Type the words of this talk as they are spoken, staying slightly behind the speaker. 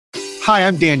Hi,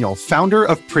 I'm Daniel, founder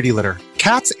of Pretty Litter.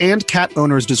 Cats and cat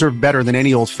owners deserve better than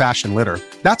any old-fashioned litter.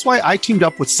 That's why I teamed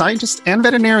up with scientists and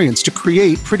veterinarians to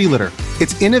create Pretty Litter.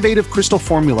 Its innovative crystal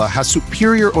formula has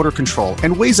superior odor control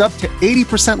and weighs up to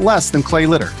 80% less than clay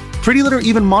litter. Pretty Litter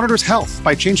even monitors health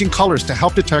by changing colors to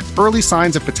help detect early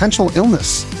signs of potential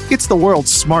illness. It's the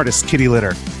world's smartest kitty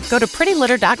litter. Go to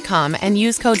prettylitter.com and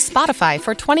use code SPOTIFY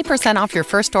for 20% off your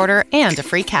first order and a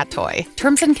free cat toy.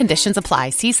 Terms and conditions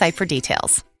apply. See site for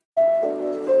details.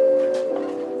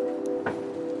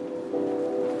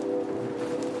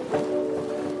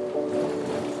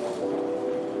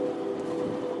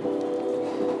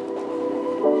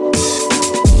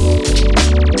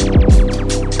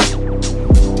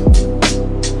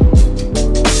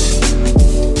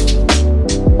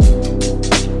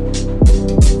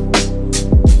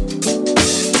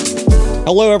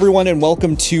 Hello, everyone, and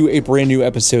welcome to a brand new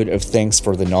episode of Thanks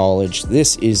for the Knowledge.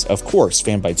 This is, of course,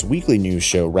 Fanbyte's weekly news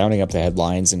show, rounding up the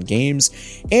headlines and games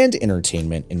and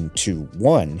entertainment into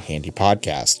one handy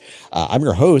podcast. I'm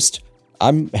your host.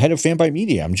 I'm head of Fanbyte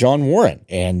Media. I'm John Warren,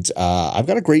 and I've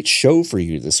got a great show for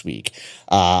you this week.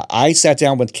 I sat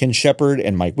down with Ken Shepard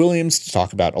and Mike Williams to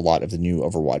talk about a lot of the new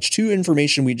Overwatch 2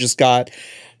 information we just got.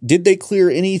 Did they clear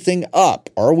anything up?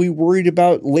 Are we worried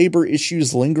about labor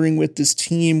issues lingering with this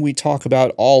team? We talk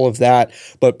about all of that.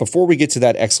 But before we get to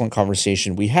that excellent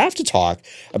conversation, we have to talk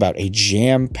about a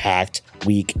jam-packed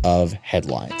week of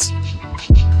headlines.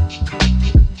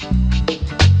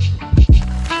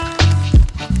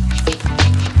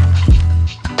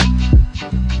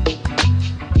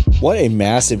 What a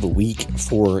massive week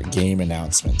for game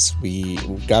announcements. We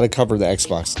got to cover the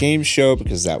Xbox Game Show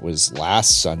because that was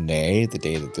last Sunday, the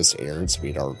day that this aired, so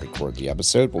we'd already recorded the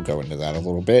episode. We'll go into that a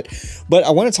little bit. But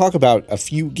I want to talk about a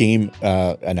few game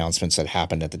announcements that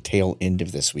happened at the tail end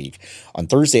of this week. On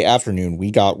Thursday afternoon,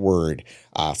 we got word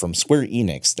from Square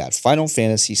Enix that Final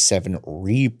Fantasy VII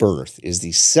Rebirth is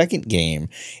the second game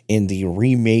in the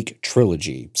remake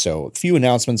trilogy. So a few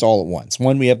announcements all at once.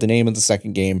 One, we have the name of the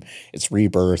second game. It's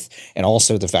Rebirth. And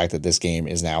also the fact that this game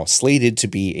is now slated to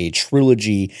be a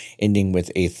trilogy, ending with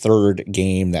a third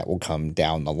game that will come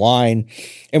down the line.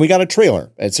 And we got a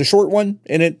trailer. It's a short one,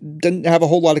 and it doesn't have a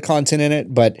whole lot of content in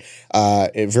it, but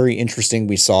very interesting.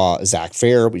 We saw Zack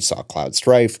Fair. We saw Cloud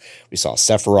Strife. We saw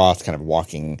Sephiroth kind of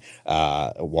walking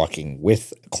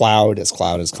with Cloud as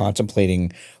Cloud is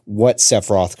contemplating what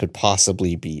Sephiroth could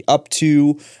possibly be up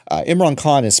to. Imran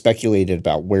Khan has speculated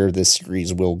about where this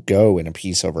series will go in a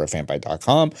piece over at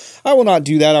fanbyte.com. I will not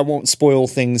do that. I won't spoil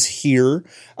things here.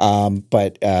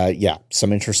 But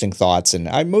some interesting thoughts, and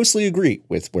I mostly agree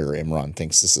with where Imran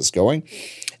thinks this is going.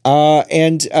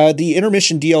 And the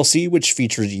Intermission DLC, which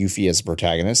features Yuffie as a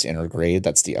protagonist, Intergrade,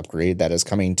 that's the upgrade that is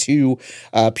coming to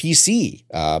PC.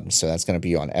 So that's going to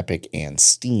be on Epic and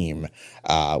Steam,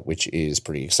 which is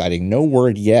pretty exciting. No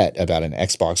word yet about an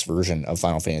Xbox version of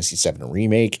Final Fantasy VII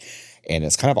Remake. And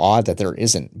it's kind of odd that there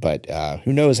isn't, but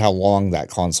who knows how long that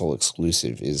console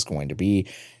exclusive is going to be.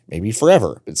 Maybe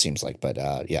forever, it seems like. But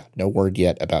no word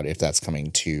yet about if that's coming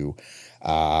to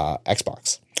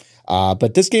Xbox.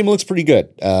 But this game looks pretty good.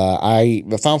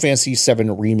 The Final Fantasy VII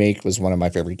Remake was one of my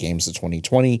favorite games of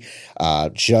 2020.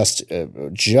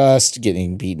 Just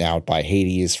getting beaten out by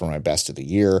Hades for my best of the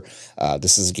year.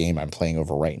 This is a game I'm playing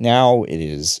over right now. It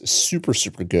is super,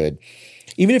 super good.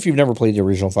 Even if you've never played the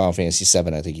original Final Fantasy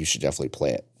VII, I think you should definitely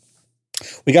play it.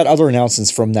 We got other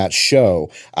announcements from that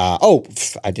show. I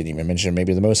didn't even mention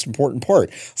maybe the most important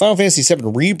part. Final Fantasy VII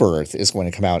Rebirth is going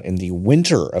to come out in the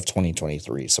winter of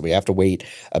 2023, so we have to wait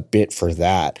a bit for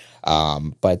that.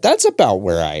 But that's about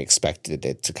where I expected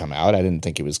it to come out. I didn't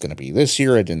think it was going to be this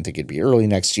year. I didn't think it'd be early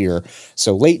next year.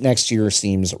 So late next year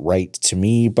seems right to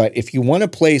me. But if you want to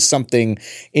play something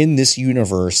in this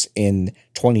universe in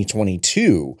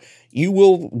 2022,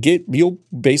 you'll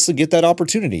basically get that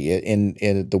opportunity in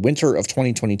the winter of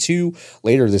 2022.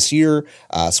 Later this year,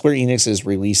 Square Enix is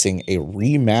releasing a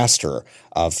remaster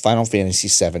of Final Fantasy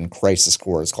VII Crisis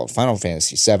Core. It's called Final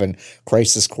Fantasy VII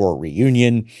Crisis Core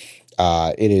Reunion.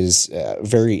 It is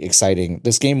very exciting.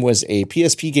 This game was a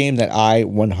PSP game that I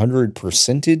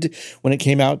 100%ed when it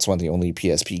came out. It's one of the only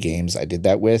PSP games I did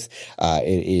that with.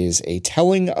 It is a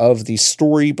telling of the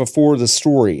story before the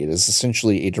story. It is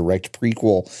essentially a direct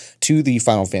prequel to the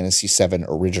Final Fantasy VII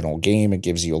original game. It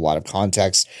gives you a lot of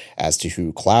context as to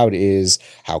who Cloud is,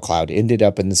 how Cloud ended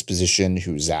up in this position,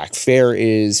 who Zack Fair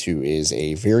is, who is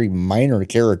a very minor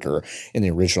character in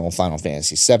the original Final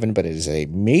Fantasy VII, but it is a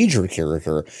major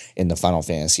character in the Final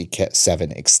Fantasy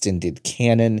VII extended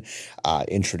canon.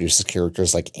 Introduces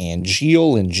characters like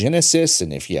Angeal in Genesis,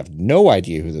 and if you have no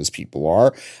idea who those people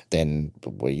are, then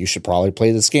you should probably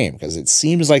play this game, because it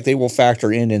seems like they will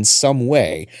factor in some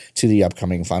way to the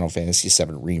upcoming Final Fantasy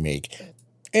VII remake.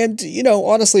 And,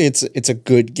 honestly, it's a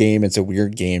good game. It's a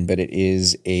weird game, but it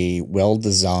is a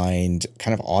well-designed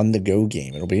kind of on-the-go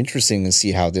game. It'll be interesting to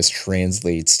see how this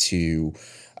translates to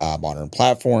modern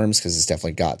platforms, because it's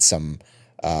definitely got some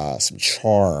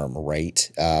charm,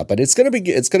 right? But it's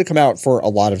gonna come out for a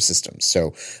lot of systems.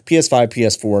 So PS5,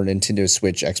 PS4, Nintendo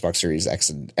Switch, Xbox Series X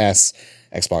and S,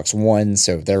 Xbox One.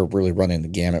 So they're really running the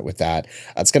gamut with that.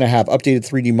 It's going to have updated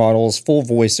 3D models, full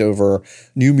voiceover,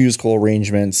 new musical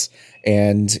arrangements.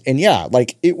 And yeah,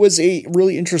 like, it was a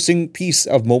really interesting piece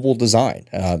of mobile design.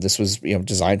 This was,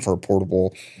 designed for a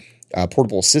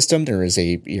portable system. There is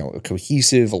a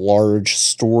cohesive, large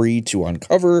story to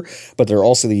uncover, but there are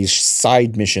also these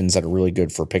side missions that are really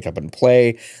good for pick up and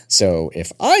play. So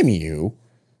if I'm you,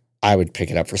 I would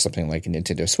pick it up for something like a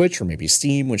Nintendo Switch or maybe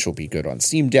Steam, which will be good on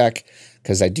Steam Deck,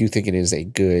 because I do think it is a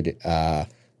good, on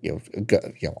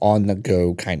the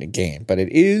go kind of game. But it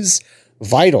is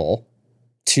vital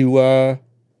to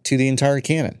the entire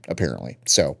canon, apparently.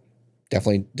 So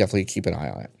definitely keep an eye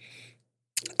on it.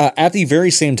 At the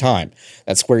very same time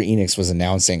that Square Enix was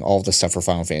announcing all of the stuff for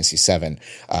Final Fantasy VII,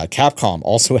 Capcom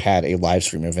also had a live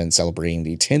stream event celebrating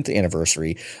the 10th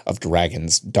anniversary of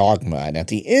Dragon's Dogma. And at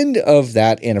the end of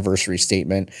that anniversary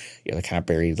statement, they kind of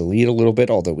buried the lead a little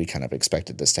bit, although we kind of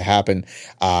expected this to happen.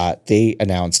 They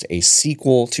announced a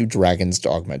sequel to Dragon's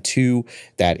Dogma 2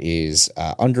 that is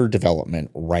under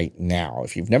development right now.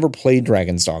 If you've never played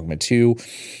Dragon's Dogma 2,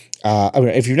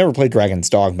 if you've never played Dragon's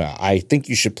Dogma, I think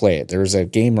you should play it. There's a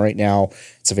game right now.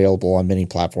 It's available on many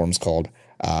platforms called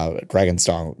Dragon's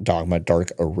Dogma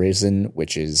Dark Arisen,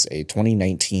 which is a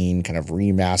 2019 kind of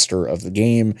remaster of the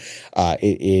game.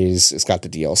 It's got the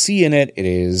DLC in it. It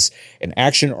is an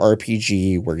action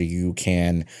RPG where you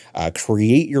can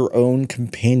create your own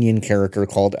companion character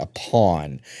called a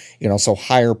pawn. You can also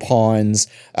hire pawns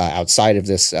outside of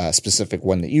this specific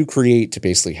one that you create to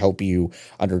basically help you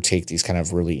undertake these kind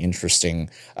of really interesting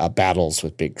battles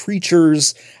with big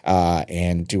creatures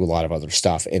and do a lot of other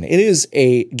stuff. And it is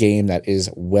a game that is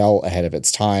well ahead of its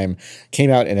time.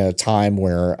 Came out in a time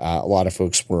where a lot of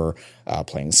folks were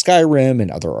playing Skyrim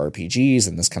and other RPGs,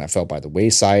 and this kind of fell by the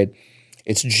wayside.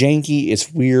 It's janky,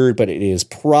 it's weird, but it is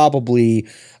probably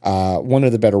one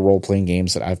of the better role-playing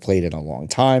games that I've played in a long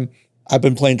time. I've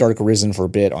been playing Dark Arisen for a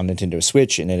bit on Nintendo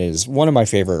Switch, and it is one of my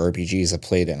favorite RPGs I've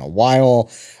played in a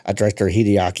while. Director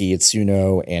Hideaki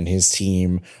Itsuno and his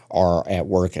team are at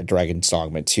work at Dragon's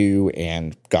Dogma 2,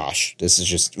 and gosh, this is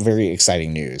just very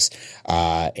exciting news.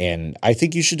 And I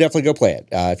think you should definitely go play it.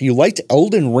 If you liked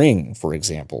Elden Ring, for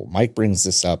example, Mike brings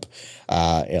this up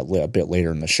a bit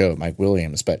later in the show, Mike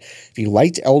Williams, but if you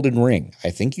liked Elden Ring,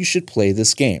 I think you should play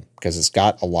this game because it's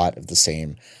got a lot of the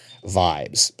same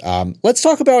vibes. Let's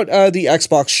talk about the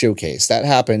Xbox showcase that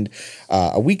happened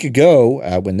a week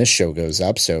ago when this show goes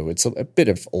up, so it's a bit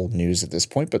of old news at this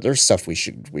point, but there's stuff we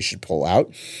should pull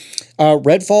out.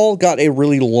 Redfall got a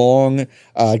really long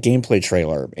gameplay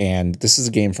trailer, and this is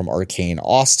a game from Arcane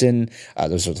Austin.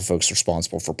 Those are the folks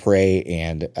responsible for Prey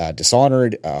and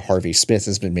Dishonored. Harvey Smith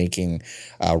has been making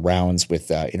rounds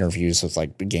with interviews with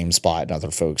like GameSpot and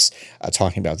other folks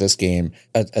talking about this game.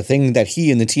 A thing that he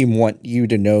and the team want you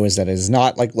to know is that it is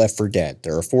not like Left 4 Dead.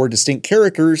 There are 4 distinct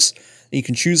characters that you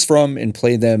can choose from and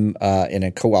play them in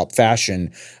a co-op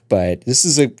fashion. But this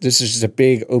is just a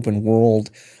big open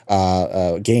world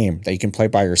game that you can play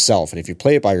by yourself. And if you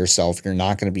play it by yourself, you're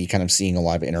not going to be kind of seeing a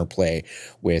lot of interplay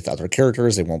with other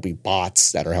characters. They won't be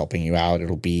bots that are helping you out.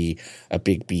 It'll be a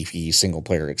big, beefy single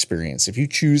player experience if you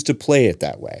choose to play it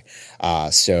that way.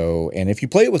 And if you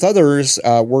play it with others,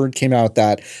 word came out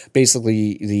that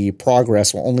basically the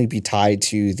progress will only be tied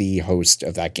to the host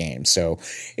of that game. So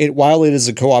while it is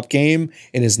a co-op game,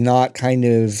 it is not kind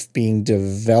of being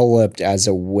developed as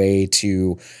a way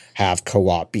to have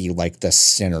co-op be like the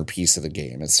centerpiece of the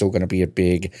game. It's still going to be a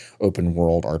big open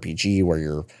world RPG where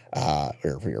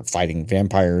you're fighting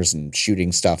vampires and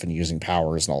shooting stuff and using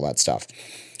powers and all that stuff.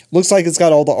 Looks like it's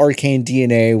got all the Arcane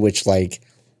DNA, which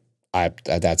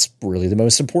that's really the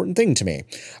most important thing to me.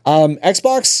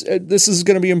 Xbox, this is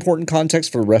going to be important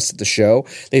context for the rest of the show.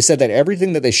 They said that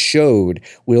everything that they showed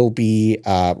will be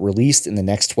released in the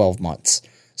next 12 months.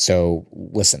 So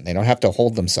listen, they don't have to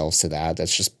hold themselves to that.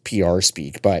 That's just PR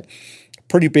speak. But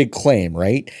pretty big claim,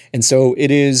 right? And so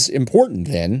it is important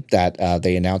then that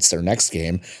they announced their next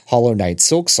game, Hollow Knight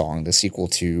Silksong, the sequel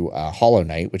to Hollow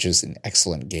Knight, which is an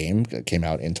excellent game that came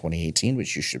out in 2018,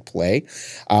 which you should play.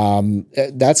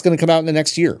 That's going to come out in the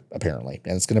next year, apparently,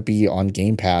 and it's going to be on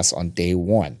Game Pass on day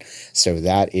one. So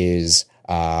that is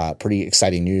pretty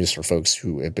exciting news for folks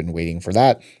who have been waiting for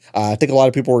that. I think a lot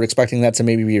of people were expecting that to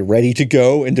maybe be ready to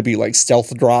go and to be like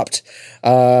stealth dropped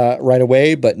right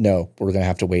away. But no, we're going to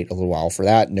have to wait a little while for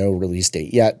that. No release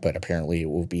date yet, but apparently it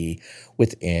will be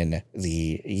within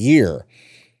the year.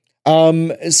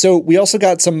 So we also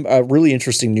got some really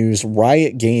interesting news.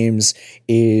 Riot Games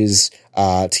is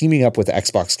teaming up with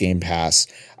Xbox Game Pass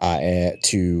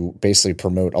to basically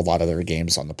promote a lot of their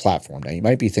games on the platform. Now you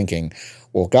might be thinking,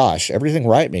 well, gosh, everything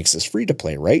Riot makes is free to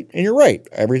play, right? And you're right.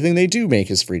 Everything they do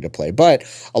make is free to play. But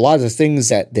a lot of the things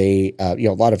that they, a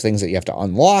lot of things that you have to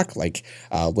unlock, like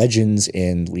legends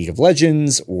in League of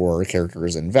Legends or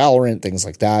characters in Valorant, things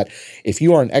like that. If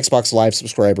you are an Xbox Live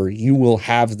subscriber, you will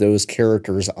have those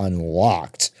characters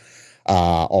unlocked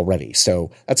already.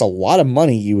 So that's a lot of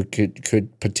money you could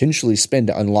potentially spend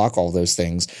to unlock all those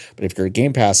things. But if you're a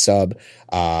Game Pass sub,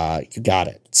 you got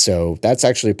it. So that's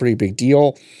actually a pretty big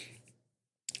deal.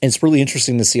 It's really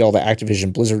interesting to see all the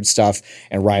Activision Blizzard stuff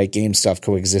and Riot Games stuff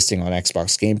coexisting on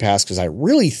Xbox Game Pass, because I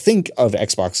really think of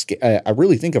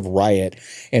Riot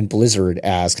and Blizzard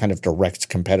as kind of direct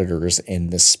competitors in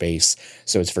this space.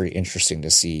 So it's very interesting to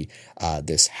see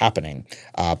this happening.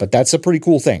 But that's a pretty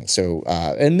cool thing. So,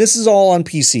 and this is all on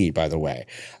PC, by the way,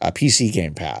 PC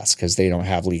Game Pass, because they don't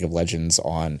have League of Legends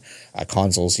on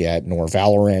consoles yet, nor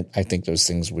Valorant. I think those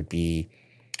things would be,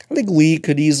 I think League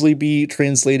could easily be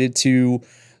translated to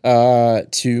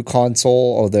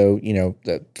console, although,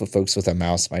 the folks with a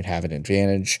mouse might have an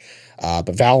advantage. But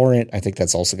Valorant, I think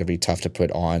that's also going to be tough to put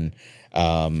on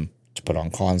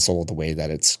console the way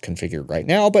that it's configured right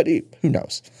now, but who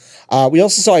knows? We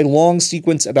also saw a long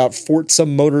sequence about Forza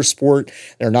Motorsport.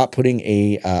 They're not putting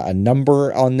a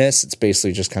number on this. It's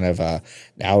basically just kind of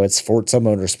now it's Forza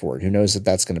Motorsport. Who knows if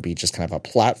that's going to be just kind of a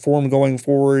platform going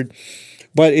forward?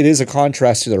 But it is a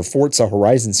contrast to their Forza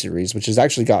Horizon series, which has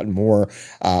actually gotten more,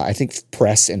 I think,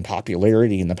 press and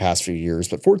popularity in the past few years.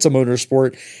 But Forza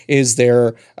Motorsport is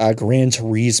their Gran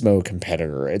Turismo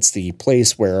competitor. It's the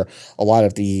place where a lot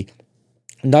of the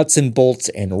nuts and bolts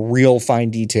and real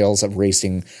fine details of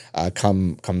racing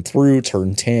come through.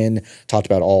 Turn 10 talked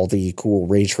about all the cool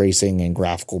ray tracing and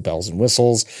graphical bells and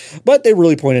whistles, but they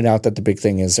really pointed out that the big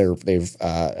thing is they've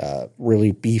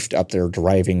really beefed up their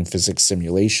driving physics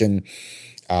simulation.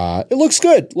 It looks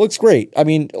good, looks great. I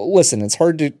mean, listen, it's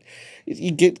hard to,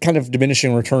 you get kind of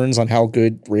diminishing returns on how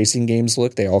good racing games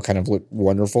look. They all kind of look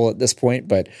wonderful at this point,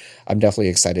 but I'm definitely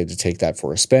excited to take that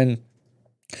for a spin.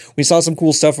 We saw some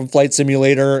cool stuff from Flight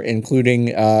Simulator, including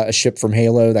a ship from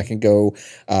Halo that can go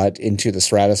into the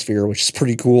stratosphere, which is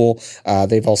pretty cool.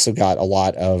 They've also got a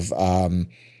lot of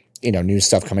new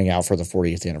stuff coming out for the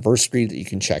 40th anniversary that you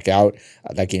can check out.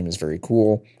 That game is very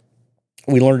cool.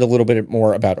 We learned a little bit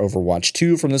more about Overwatch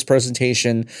 2 from this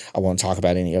presentation. I won't talk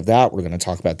about any of that. We're going to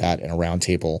talk about that in a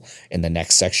roundtable in the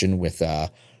next section with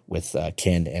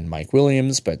Ken and Mike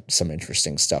Williams, but some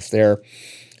interesting stuff there.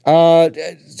 A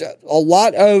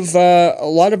lot of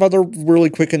other really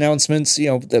quick announcements.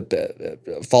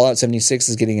 The Fallout 76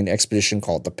 is getting an expedition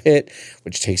called The Pit,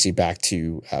 which takes you back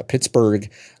to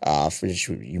Pittsburgh, which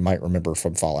you might remember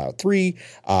from Fallout 3.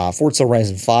 Forza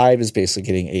Horizon 5 is basically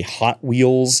getting a Hot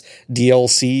Wheels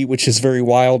DLC, which is very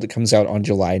wild. It comes out on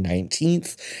July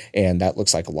 19th, and that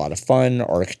looks like a lot of fun.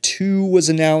 Arc 2 was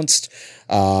announced.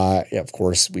 Of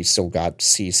course, we still got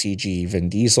CG Vin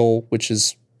Diesel, which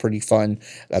is pretty fun.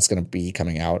 That's going to be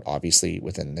coming out obviously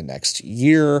within the next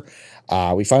year.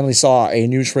 We finally saw a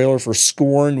new trailer for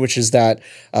Scorn, which is that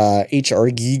H.R.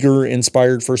 Giger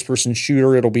inspired first-person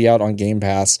shooter. It'll be out on Game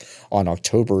Pass on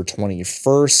October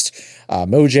 21st.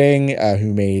 Mojang,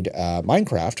 who made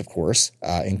Minecraft, of course,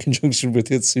 in conjunction with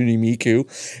Hatsune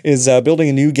Miku, is building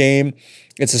a new game.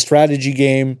 It's a strategy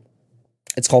game.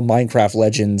 It's called Minecraft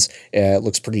Legends. It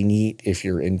looks pretty neat if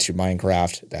you're into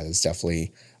Minecraft. That is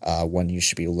definitely one you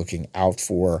should be looking out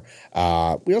for.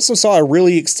 We also saw a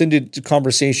really extended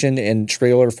conversation and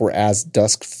trailer for As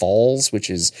Dusk Falls, which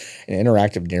is an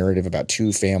interactive narrative about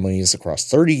two families across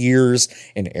 30 years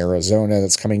in Arizona.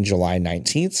 That's coming July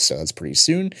 19th, so that's pretty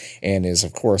soon, and is,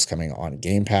 of course, coming on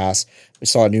Game Pass. We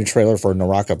saw a new trailer for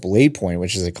Naraka Blade Point,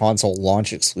 which is a console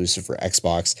launch exclusive for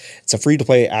Xbox. It's a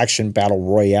free-to-play action battle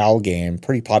royale game,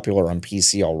 pretty popular on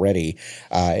PC already.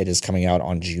 It is coming out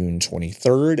on June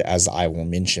 23rd, as I will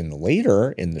mention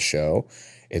later in the show.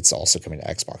 It's also coming to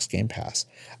Xbox Game Pass.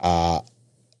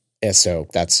 So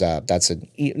that's a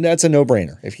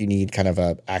no-brainer if you need kind of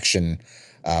a action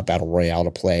battle royale to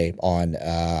play on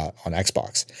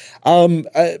Xbox.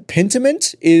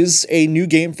 Pentiment is a new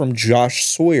game from Josh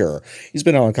Sawyer. He's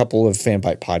been on a couple of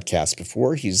Fanbyte podcasts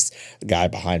before. He's the guy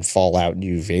behind Fallout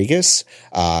New Vegas,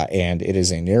 and it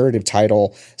is a narrative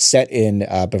title set in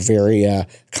Bavaria,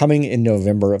 coming in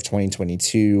November of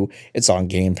 2022. It's on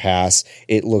Game Pass.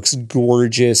 It looks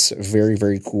gorgeous, very,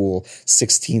 very cool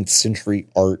 16th century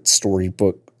art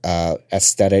storybook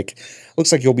aesthetic.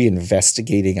 Looks like you'll be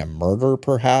investigating a murder,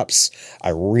 perhaps. I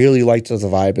really liked the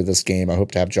vibe of this game. I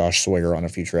hope to have Josh Sawyer on a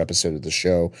future episode of the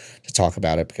show to talk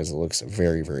about it because it looks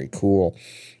very, very cool.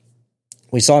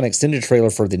 We saw an extended trailer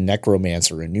for the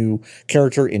Necromancer, a new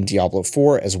character in Diablo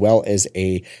 4, as well as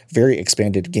a very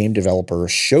expanded game developer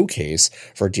showcase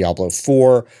for Diablo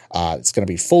 4. It's going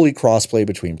to be fully crossplay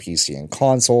between PC and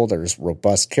console. There's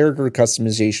robust character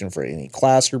customization for any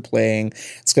class you're playing.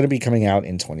 It's going to be coming out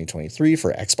in 2023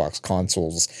 for Xbox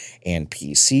consoles and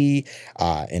PC,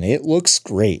 and it looks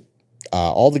great.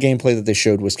 All the gameplay that they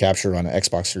showed was captured on an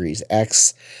Xbox Series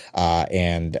X.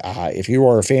 And if you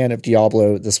are a fan of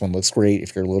Diablo, this one looks great.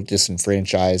 If you're a little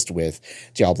disenfranchised with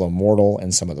Diablo Immortal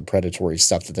and some of the predatory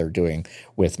stuff that they're doing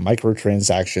with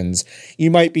microtransactions, you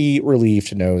might be relieved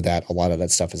to know that a lot of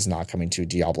that stuff is not coming to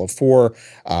Diablo 4,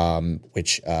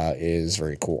 which is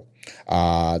very cool.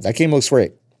 That game looks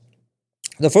great.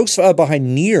 The folks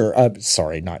behind Neo,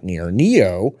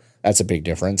 that's a big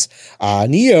difference.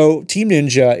 Neo, Team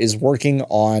Ninja, is working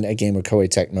on a game of Koei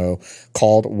Tecmo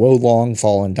called Wolong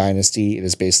Fallen Dynasty. It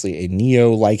is basically a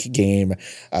Neo-like game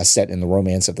set in the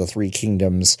Romance of the Three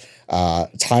Kingdoms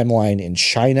timeline in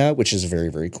China, which is very,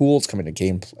 very cool. It's coming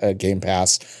to Game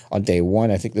Pass on day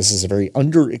one. I think this is a very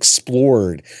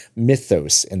underexplored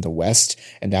mythos in the West,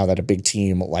 and now that a big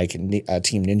team like Team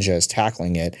Ninja is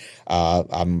tackling it,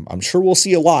 I'm sure we'll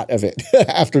see a lot of it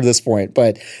after this point,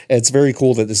 but it's very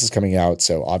cool that this is coming out.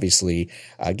 So obviously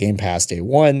Game Pass day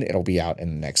one, it'll be out in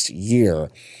the next year.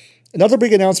 Another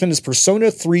big announcement is Persona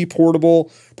 3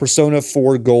 Portable, Persona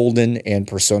 4 Golden, and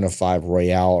Persona 5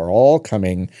 Royale are all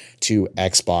coming to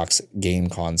Xbox game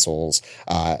consoles.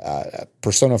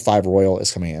 Persona 5 Royal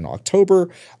is coming in October.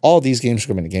 All of these games are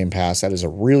coming to Game Pass. That is a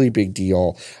really big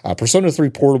deal. Persona 3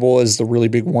 Portable is the really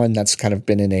big one that's kind of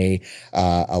been in a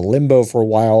limbo for a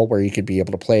while where you could be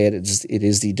able to play it. It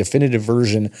is the definitive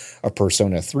version of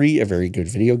Persona 3, a very good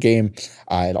video game.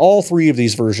 And all three of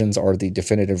these versions are the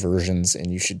definitive versions,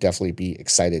 and you should definitely be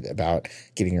excited about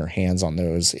getting your hands on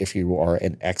those if you are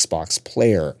an Xbox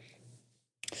player.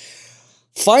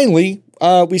 Finally,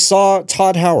 we saw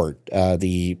Todd Howard,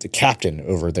 the captain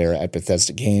over there at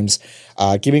Bethesda Games,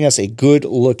 giving us a good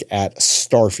look at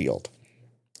Starfield.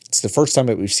 It's the first time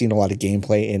that we've seen a lot of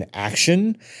gameplay in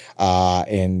action,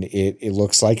 and it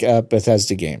looks like a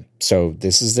Bethesda game. So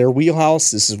this is their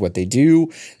wheelhouse. This is what they do.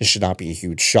 This should not be a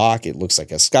huge shock. It looks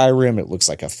like a Skyrim. It looks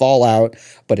like a Fallout,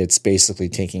 but it's basically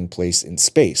taking place in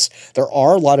space. There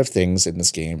are a lot of things in this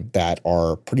game that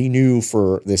are pretty new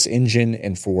for this engine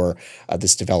and for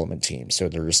this development team. So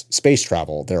there's space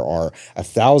travel. There are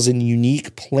 1,000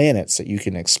 unique planets that you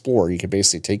can explore. You can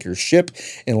basically take your ship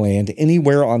and land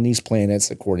anywhere on these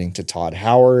planets, according to Todd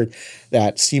Howard.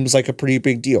 That seems like a pretty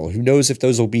big deal. Who knows if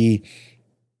those will be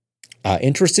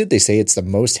interested. They say it's the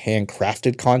most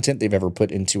handcrafted content they've ever put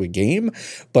into a game,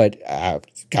 but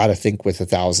gotta think with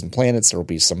 1,000 planets, there will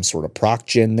be some sort of proc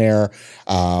gen there.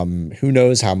 Who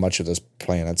knows how much of those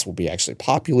planets will be actually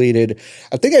populated.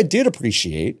 A thing I did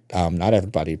appreciate, not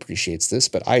everybody appreciates this,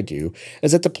 but I do,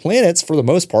 is that the planets, for the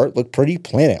most part, look pretty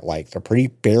planet-like. They're pretty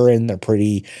barren. They're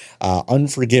pretty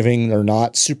unforgiving. They're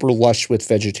not super lush with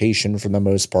vegetation for the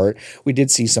most part. We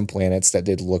did see some planets that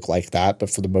did look like that,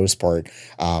 but for the most part,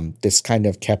 this kind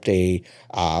of kept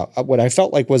what I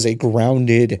felt like was a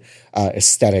grounded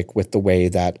aesthetic with the way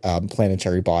that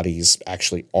planetary bodies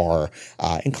actually are,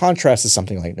 in contrast to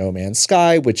something like No Man's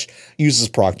Sky, which uses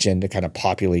proc gen to kind of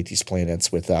populate these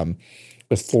planets with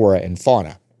flora and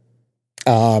fauna.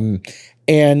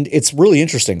 And it's really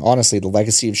interesting, honestly, the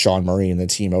legacy of Sean Murray and the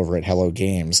team over at Hello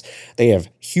Games. They have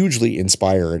hugely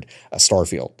inspired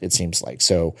Starfield, it seems like.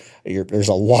 So there's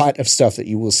a lot of stuff that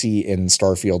you will see in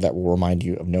Starfield that will remind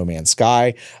you of No Man's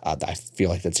Sky. I feel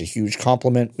like that's a huge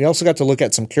compliment. We also got to look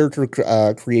at some character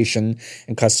creation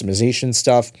and customization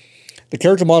stuff. The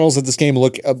character models of this game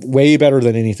look way better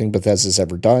than anything Bethesda's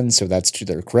ever done, so that's to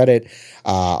their credit.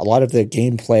 A lot of the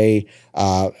gameplay,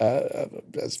 a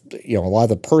lot of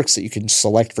the perks that you can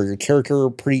select for your character are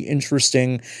pretty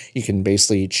interesting. You can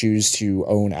basically choose to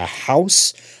own a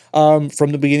house,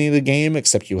 from the beginning of the game,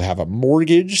 except you have a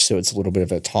mortgage, so it's a little bit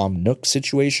of a Tom Nook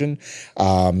situation.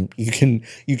 You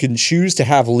can choose to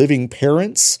have living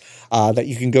parents that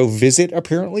you can go visit,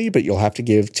 apparently, but you'll have to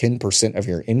give 10% of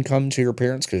your income to your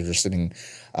parents because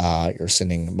you're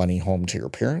sending money home to your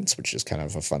parents, which is kind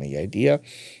of a funny idea.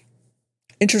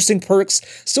 Interesting perks.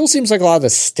 Still seems like a lot of the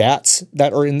stats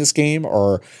that are in this game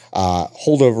are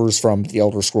holdovers from the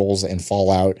Elder Scrolls and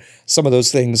Fallout. Some of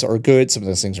those things are good. Some of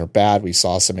those things are bad. We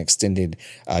saw some extended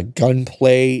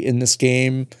gunplay in this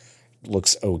game.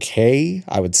 Looks okay.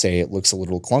 I would say it looks a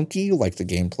little clunky, like the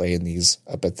gameplay in these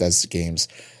Bethesda games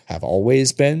have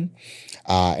always been.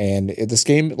 And this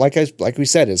game, like we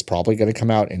said, is probably going to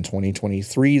come out in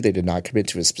 2023. They did not commit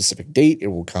to a specific date. It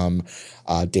will come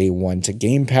day one to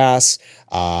Game Pass.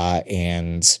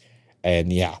 And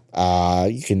yeah,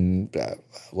 you can,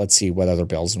 let's see what other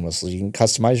bells and whistles. You can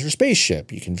customize your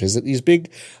spaceship. You can visit these big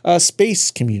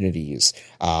space communities.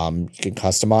 You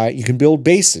can build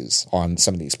bases on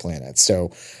some of these planets.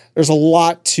 So there's a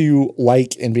lot to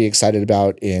like and be excited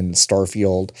about in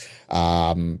Starfield.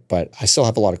 But I still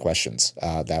have a lot of questions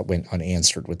that went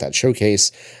unanswered with that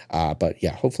showcase. But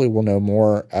yeah, hopefully we'll know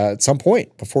more at some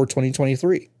point before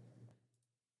 2023.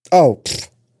 Oh,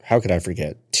 how could I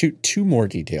forget? Two more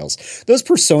details. Those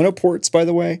Persona ports, by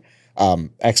the way,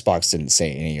 Xbox didn't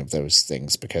say any of those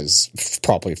things because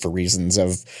probably for reasons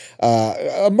of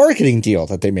a marketing deal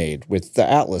that they made with the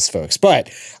Atlas folks. But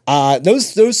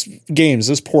those games,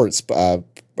 those ports,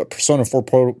 Persona 4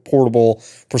 Portable,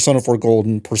 Persona 4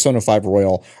 Golden, Persona 5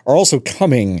 Royal are also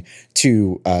coming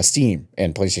to Steam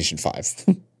and PlayStation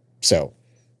 5. So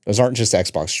those aren't just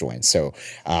Xbox joins. So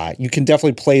you can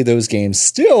definitely play those games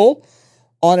still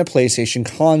on a PlayStation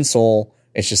console.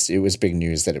 It was big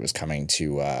news that it was coming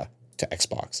to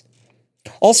Xbox.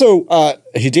 Also,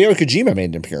 Hideo Kojima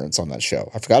made an appearance on that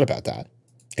show. I forgot about that.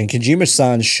 And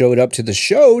Kojima-san showed up to the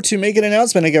show to make an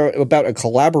announcement about a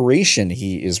collaboration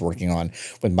he is working on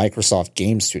with Microsoft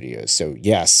Game Studios. So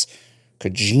yes,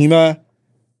 Kojima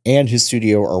and his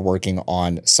studio are working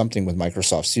on something with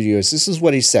Microsoft Studios. This is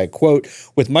what he said, quote,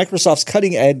 "With Microsoft's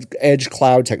cutting edge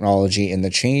cloud technology and the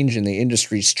change in the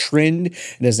industry's trend,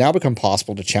 it has now become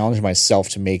possible to challenge myself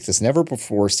to make this never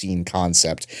before seen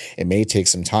concept. It may take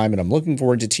some time, and I'm looking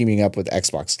forward to teaming up with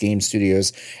Xbox Game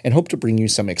Studios and hope to bring you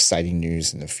some exciting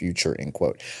news in the future," end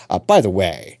quote. By the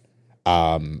way,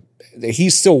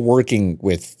 he's still working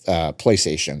with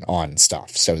PlayStation on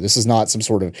stuff. So this is not some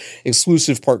sort of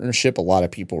exclusive partnership. A lot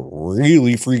of people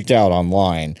really freaked out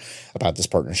online about this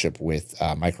partnership with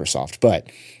Microsoft. But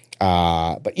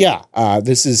yeah,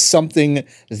 this is something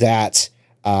that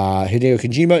Hideo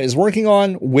Kojima is working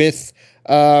on with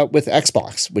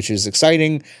Xbox, which is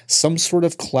exciting. Some sort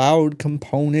of cloud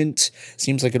component.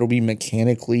 Seems like it'll be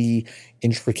mechanically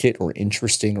intricate or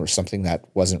interesting or something that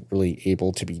wasn't really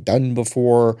able to be done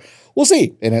before. We'll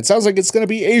see. And it sounds like it's going to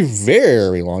be a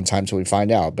very long time till we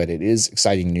find out, but it is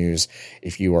exciting news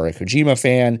if you are a Kojima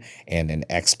fan and an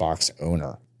Xbox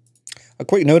owner. A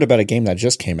quick note about a game that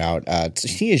just came out,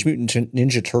 Teenage Mutant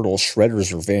Ninja Turtles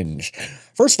Shredder's Revenge.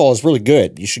 First of all, it's really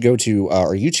good. You should go to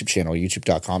our YouTube channel,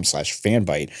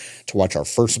 youtube.com/fanbite, to watch our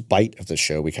first bite of the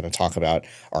show. We kind of talk about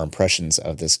our impressions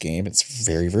of this game. It's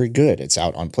very, very good. It's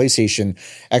out on PlayStation,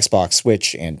 Xbox,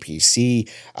 Switch, and PC.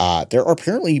 There are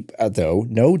apparently, though,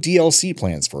 no DLC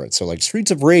plans for it. So like Streets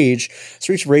of Rage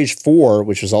 4,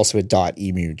 which was also a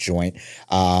 .emu joint,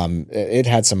 it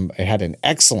had an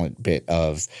excellent bit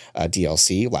of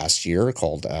DLC last year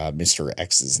called Mr.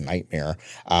 X's Nightmare.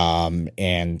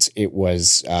 And it was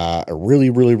a really,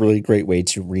 really, really great way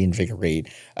to reinvigorate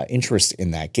interest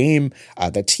in that game.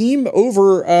 The team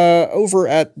over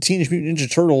at Teenage Mutant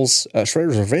Ninja Turtles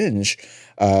Shredder's Revenge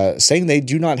saying they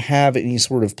do not have any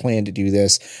sort of plan to do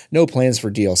this. No plans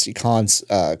for DLC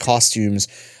costumes.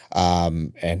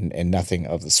 And nothing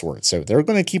of the sort. So they're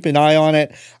going to keep an eye on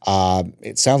it.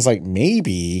 It sounds like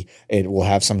maybe it will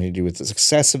have something to do with the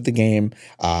success of the game.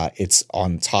 It's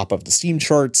on top of the Steam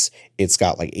charts. It's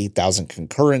got like 8,000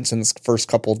 concurrents in the first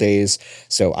couple of days.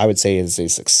 So I would say it's a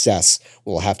success.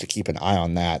 We'll have to keep an eye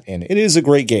on that. And it is a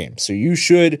great game. So you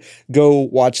should go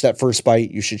watch that first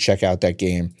bite. You should check out that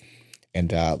game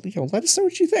and, let us know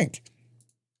what you think.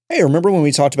 Hey, remember when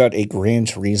we talked about a Gran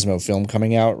Turismo film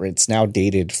coming out? It's now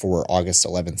dated for August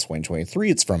 11th,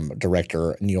 2023. It's from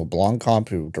director Neil Blomkamp,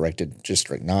 who directed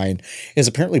District 9. It is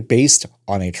apparently based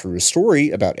on a true story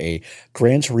about a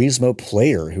Gran Turismo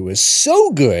player who is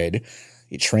so good,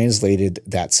 he translated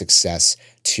that success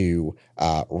to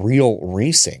real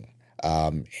racing.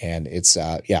 And it's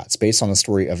based on the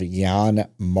story of Jan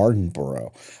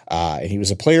Mardenborough. And he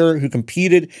was a player who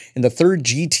competed in the third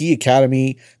GT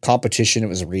Academy competition. It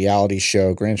was a reality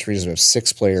show. Gran Turismo of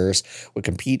 6 players would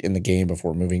compete in the game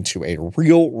before moving to a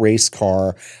real race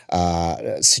car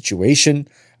situation.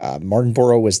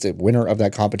 Mardenborough was the winner of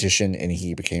that competition, and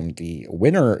he became the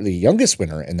youngest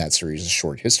winner in that series'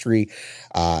 short history.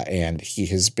 And he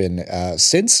has been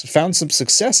since found some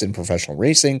success in professional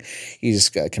racing. He's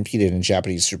competed in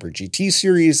Japanese Super GT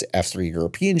Series, F3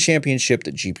 European Championship,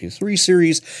 the GP3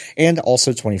 Series, and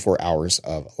also 24 Hours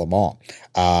of Le Mans.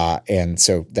 And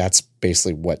so that's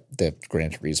basically what the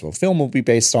Gran Turismo film will be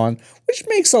based on, which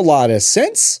makes a lot of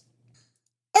sense.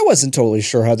 I wasn't totally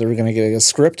sure how they were going to get a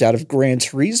script out of Gran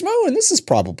Turismo, and this is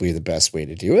probably the best way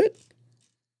to do it.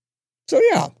 So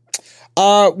yeah.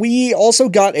 We also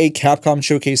got a Capcom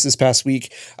showcase this past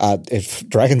week. If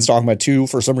Dragon's Dogma 2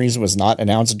 for some reason was not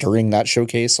announced during that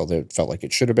showcase, although it felt like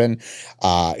it should have been.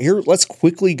 Here, let's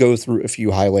quickly go through a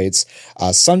few highlights.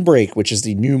 Sunbreak, which is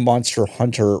the new Monster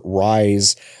Hunter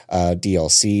Rise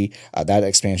DLC. That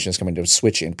expansion is coming to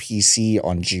Switch and PC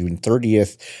on June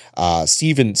 30th.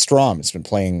 Steven Strom has been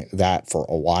playing that for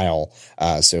a while,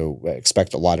 so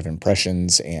expect a lot of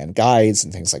impressions and guides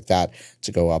and things like that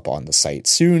to go up on the site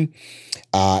soon.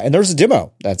 And there's a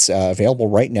demo that's available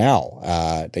right now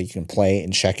that you can play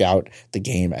and check out the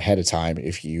game ahead of time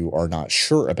if you are not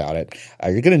sure about it.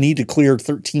 You're going to need to clear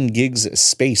 13 gigs of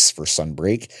space for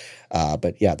Sunbreak,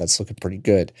 but yeah, that's looking pretty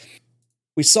good.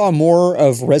 We saw more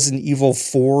of Resident Evil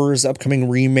 4's upcoming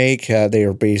remake. They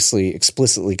are basically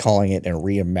explicitly calling it a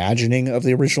reimagining of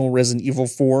the original Resident Evil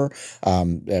 4,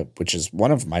 which is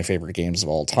one of my favorite games of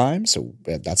all time. So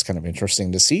that's kind of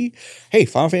interesting to see. Hey,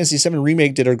 Final Fantasy VII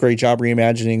Remake did a great job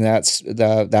reimagining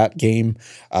that game.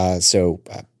 So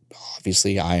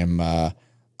obviously I'm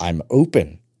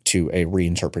open to a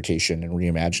reinterpretation and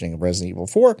reimagining of Resident Evil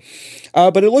 4.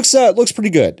 But it looks pretty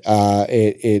good.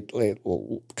 It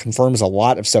confirms a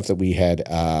lot of stuff that we had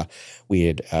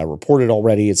reported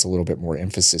already. It's a little bit more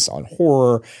emphasis on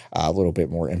horror, a little bit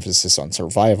more emphasis on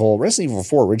survival. Resident Evil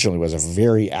 4 originally was a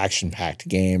very action-packed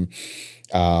game,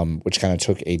 which kind of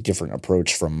took a different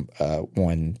approach from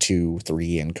 1, 2,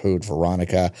 3, and Code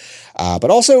Veronica.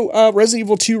 But also Resident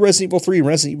Evil 2, Resident Evil 3, and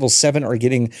Resident Evil 7 are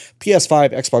getting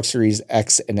PS5, Xbox Series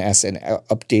X and S, and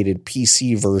updated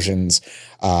PC versions.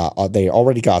 They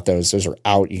already got those. Those are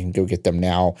out. You can go get them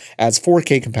now. Adds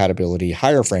 4K compatibility,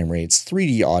 higher frame rates,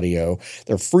 3D audio.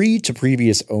 They're free to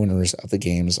previous owners of the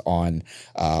games on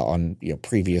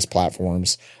previous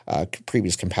platforms,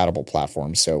 previous compatible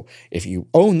platforms. So if you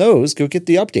own those, go get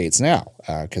the updates now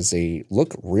because they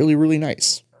look really, really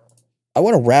nice. I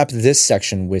want to wrap this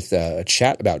section with a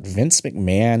chat about Vince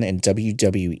McMahon and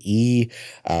WWE.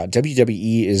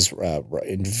 WWE is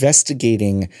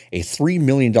investigating a $3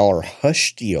 million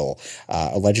hush deal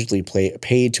allegedly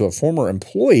paid to a former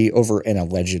employee over an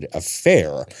alleged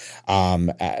affair.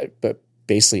 But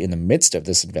basically in the midst of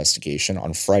this investigation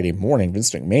on Friday morning,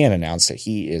 Vince McMahon announced that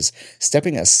he is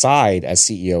stepping aside as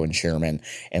CEO and chairman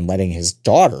and letting his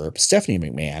daughter, Stephanie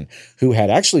McMahon, who had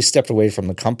actually stepped away from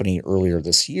the company earlier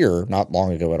this year, not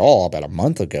long ago at all, about a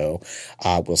month ago,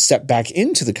 will step back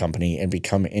into the company and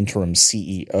become interim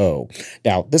CEO.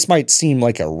 Now, this might seem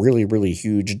like a really, really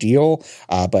huge deal,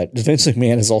 but Vince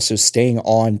McMahon is also staying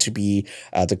on to be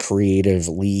the creative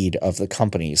lead of the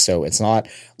company. So it's not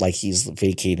like he's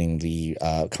vacating the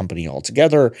company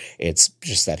altogether. It's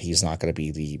just that he's not going to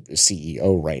be the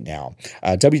CEO right now.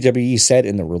 WWE said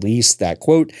in the release that,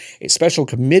 quote, a special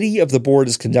committee of the board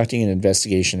is conducting an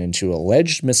investigation into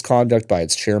alleged misconduct by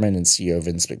its chairman and CEO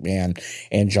Vince McMahon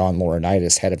and John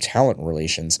Laurinaitis, head of talent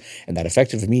relations, and that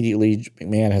effective immediately,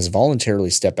 McMahon has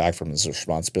voluntarily stepped back from his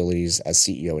responsibilities as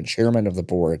CEO and chairman of the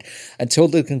board until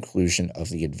the conclusion of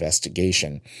the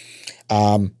investigation.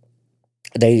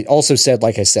 They also said,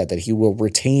 like I said, that he will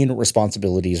retain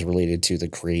responsibilities related to the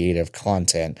creative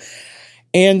content.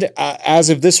 And as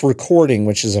of this recording,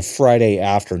 which is a Friday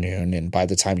afternoon, and by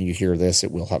the time you hear this,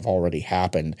 it will have already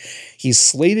happened, he's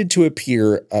slated to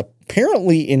appear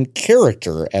apparently in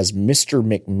character as Mr.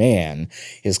 McMahon,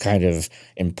 his kind of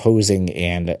imposing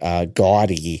and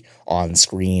gaudy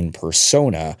on-screen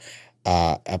persona,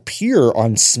 appear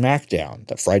on SmackDown,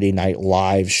 the Friday Night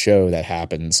Live show that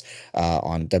happens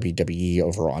on WWE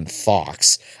over on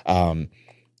Fox.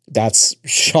 That's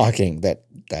shocking that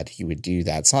he would do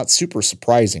that. It's not super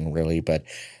surprising, really, but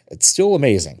it's still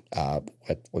amazing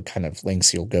what kind of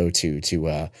lengths he'll go to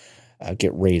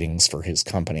get ratings for his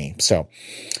company. So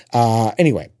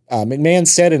anyway, McMahon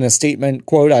said in a statement,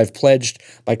 quote, "I've pledged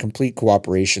my complete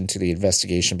cooperation to the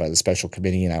investigation by the special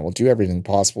committee, and I will do everything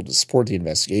possible to support the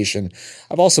investigation.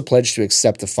 I've also pledged to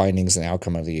accept the findings and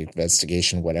outcome of the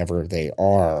investigation, whatever they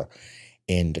are,"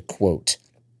 end quote.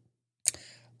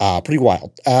 Pretty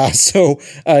wild.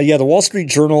 The Wall Street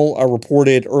Journal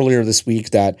reported earlier this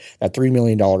week that that $3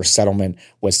 million settlement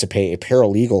was to pay a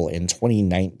paralegal in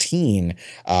 2019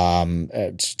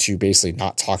 to basically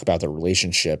not talk about the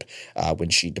relationship when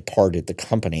she departed the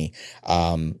company.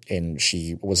 And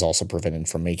she was also prevented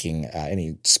from making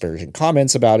any disparaging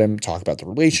comments about him, talk about the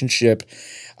relationship.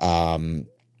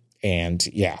 And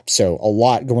yeah, so a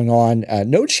lot going on.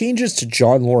 No changes to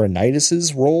John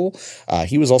Laurinaitis' role.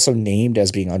 He was also named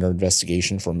as being under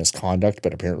investigation for misconduct,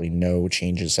 but apparently no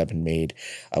changes have been made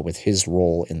with his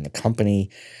role in the company.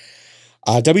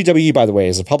 WWE, by the way,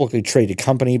 is a publicly traded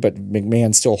company, but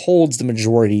McMahon still holds the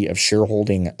majority of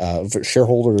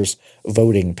shareholders'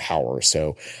 voting power.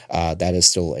 So that is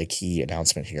still a key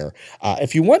announcement here.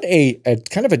 If you want a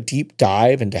kind of a deep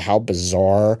dive into how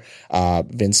bizarre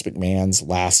Vince McMahon's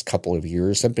last couple of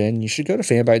years have been, you should go to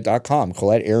fanbyte.com.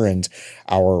 Colette Arend,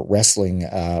 our wrestling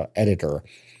editor,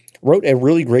 wrote a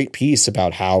really great piece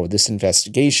about how this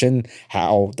investigation,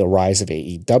 how the rise of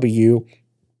AEW,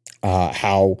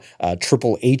 how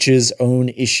Triple H's own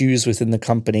issues within the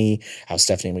company, how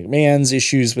Stephanie McMahon's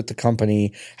issues with the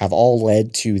company have all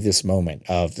led to this moment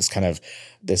of this kind of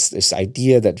this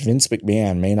idea that Vince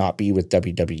McMahon may not be with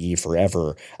WWE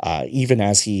forever, even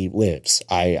as he lives.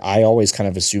 I always kind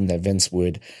of assumed that Vince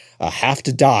would have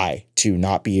to die to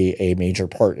not be a major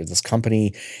part of this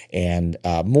company, and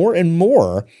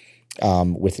more,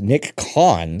 with Nick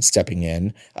Khan stepping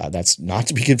in. That's not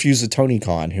to be confused with Tony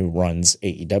Khan, who runs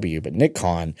AEW, but Nick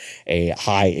Khan, a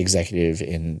high executive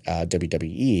in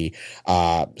WWE.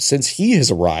 Since he has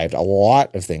arrived, a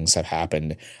lot of things have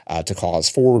happened to cause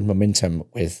forward momentum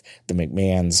with the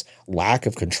McMahons' lack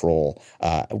of control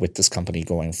with this company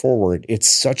going forward. It's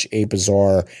such a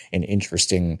bizarre and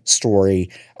interesting story.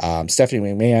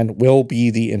 Stephanie McMahon will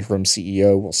be the interim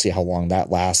CEO. We'll see how long that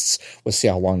lasts. We'll see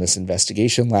how long this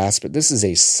investigation lasts. But this is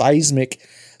a seismic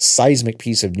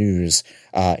piece of news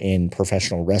in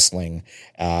professional wrestling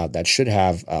that should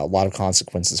have a lot of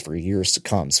consequences for years to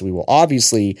come. So we will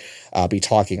obviously be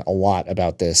talking a lot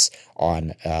about this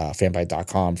on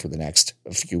fanbyte.com for the next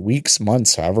few weeks,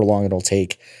 months, however long it'll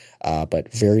take.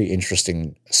 But very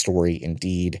interesting story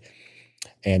indeed.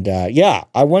 And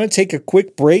I want to take a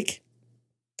quick break.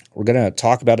 We're going to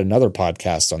talk about another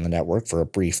podcast on the network for a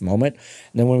brief moment.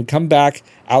 And then when we come back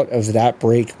out of that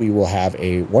break, we will have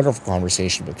a wonderful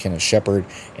conversation with Kenneth Shepard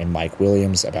and Mike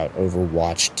Williams about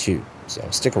Overwatch 2. So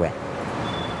stick around.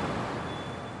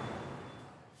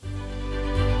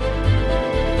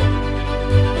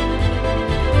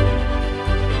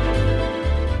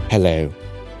 Hello.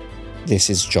 This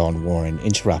is John Warren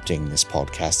interrupting this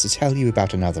podcast to tell you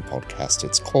about another podcast.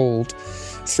 It's called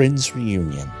Friends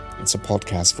Reunion. It's a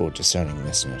podcast for discerning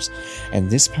listeners. And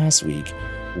this past week,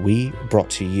 we brought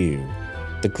to you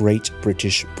the Great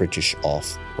British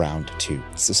Off Round 2.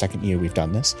 It's the second year we've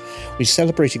done this. We're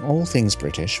celebrating all things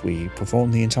British. We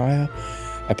performed the entire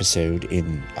episode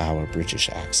in our British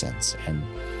accents. And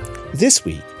this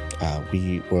week,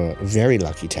 we were very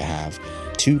lucky to have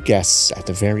two guests at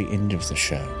the very end of the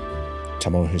show,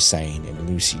 Tamoor Hussain and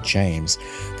Lucy James,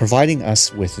 providing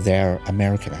us with their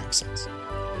American accents.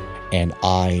 And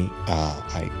I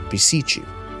beseech you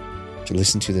to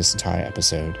listen to this entire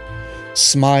episode,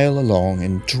 smile along,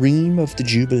 and dream of the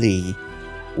Jubilee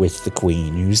with the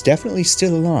Queen, who's definitely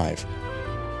still alive.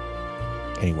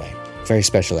 Anyway, very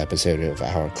special episode of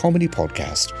our comedy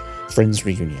podcast, Friends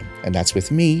Reunion. And that's with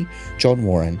me, John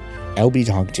Warren, LB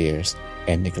Dogtears,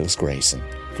 and Nicholas Grayson.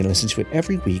 You can listen to it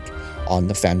every week on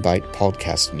the Fanbyte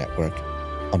Podcast Network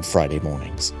on Friday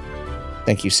mornings.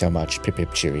 Thank you so much. Pip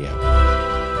pip cheerio.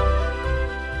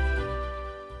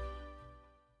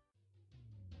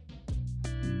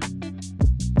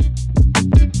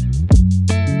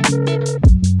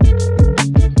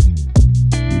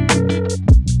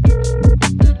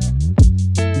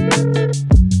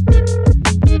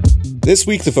 This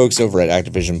week, the folks over at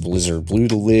Activision Blizzard blew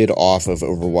the lid off of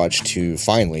Overwatch 2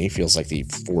 finally. Feels like the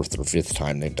fourth or fifth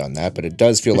time they've done that, but it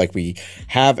does feel like we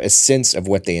have a sense of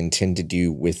what they intend to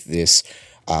do with this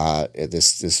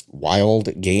this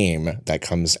wild game that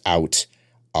comes out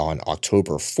on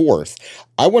October 4th.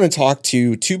 I want to talk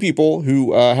to two people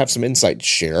who have some insight to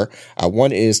share.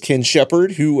 One is Ken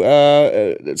Shepard, who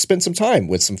spent some time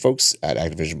with some folks at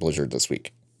Activision Blizzard this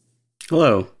week.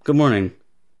 Hello. Good morning.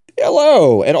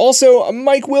 Hello. And also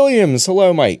Mike Williams.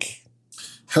 Hello, Mike.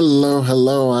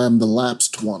 Hello. I am the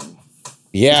lapsed one.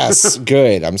 Yes,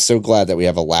 good. I'm so glad that we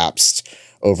have a lapsed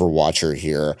Overwatcher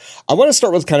here. I want to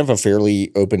start with kind of a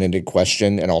fairly open-ended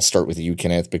question, and I'll start with you,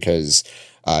 Kenneth, because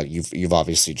you've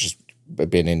obviously just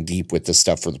been in deep with this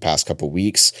stuff for the past couple of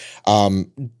weeks.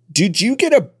 Did you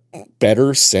get a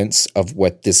better sense of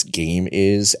what this game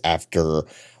is after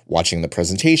watching the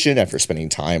presentation, after spending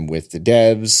time with the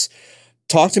devs?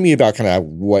 Talk to me about kind of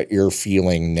what you're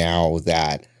feeling now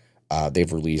that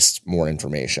they've released more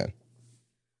information.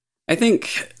 I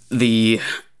think the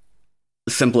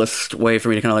simplest way for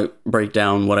me to kind of like break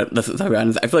down what this is, I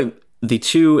feel like the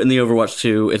 2 in the Overwatch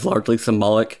 2 is largely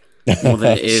symbolic more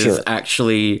than it is Sure.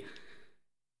 actually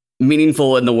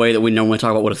meaningful in the way that we normally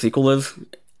talk about what a sequel is.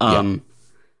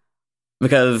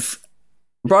 Because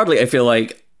broadly, I feel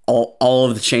like all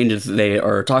of the changes they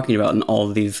are talking about and all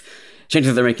of these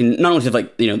changes they're making, not only to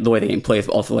like, you know, the way the game plays,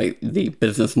 but also like the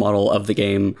business model of the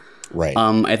game. Right.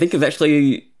 I think is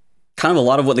actually kind of a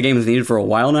lot of what the game has needed for a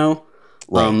while now.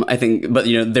 Right. I think, but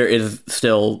you know, there is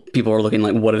still people are looking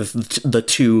like, what does the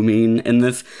 2 mean in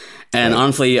this? And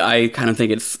honestly, I kind of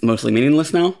think it's mostly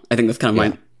meaningless now. I think that's kind of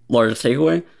my largest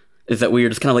takeaway, is that we are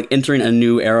just kind of like entering a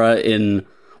new era in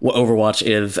what Overwatch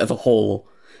is as a whole,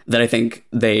 that I think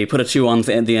they put a 2 on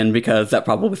at the end because that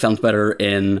probably sounds better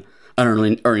in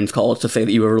an earnings call to say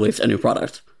that you have released a new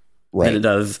product than it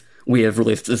does, we have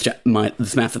released this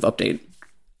massive update.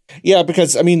 Yeah,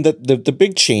 because I mean the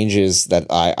big changes that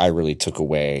I really took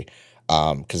away,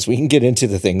 because we can get into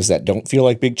the things that don't feel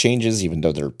like big changes, even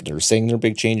though they're saying they're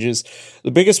big changes.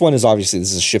 The biggest one is obviously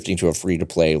this is shifting to a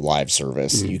free-to-play live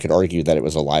service. You could argue that it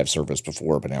was a live service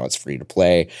before, but now it's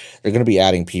free-to-play. They're going to be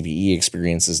adding PvE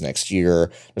experiences next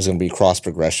year. There's going to be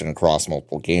cross-progression across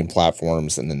multiple game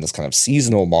platforms, and then this kind of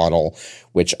seasonal model,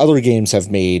 which other games have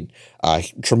made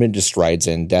tremendous strides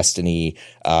in. Destiny,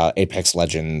 Apex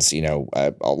Legends, you know,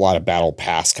 a lot of battle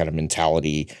pass kind of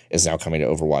mentality is now coming to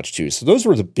Overwatch 2. So those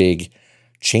were the big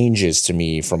changes to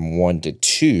me from 1 to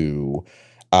 2.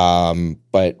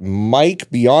 But Mike,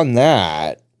 beyond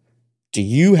that, do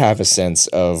you have a sense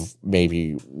of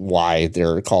maybe why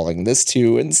they're calling this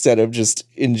 2 instead of just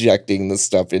injecting the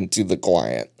stuff into the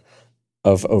client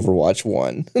of Overwatch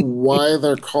 1? Why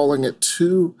they're calling it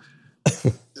 2?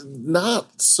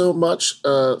 Not so much.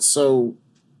 So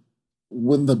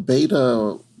when the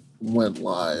beta went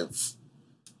live,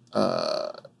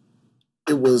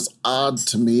 it was odd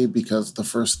to me because the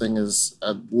first thing is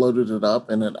I loaded it up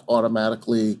and it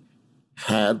automatically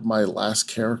had my last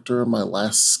character, my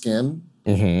last skin,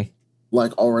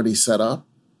 like already set up,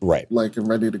 right, like and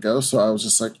ready to go. So I was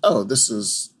just like, oh, this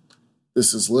is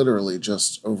literally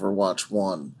just Overwatch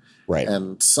 1, right,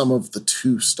 and some of the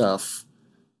 2 stuff.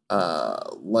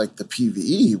 Like the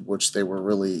PvE, which they were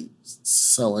really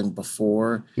selling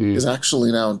before, is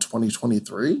actually now in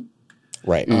 2023.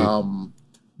 Right.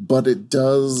 But it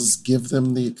does give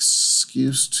them the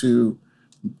excuse to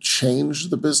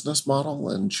change the business model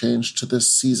and change to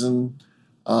this season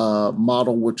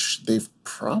model, which they've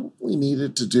probably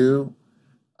needed to do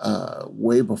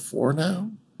way before now.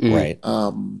 Right.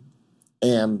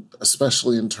 And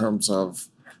especially in terms of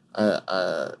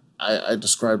I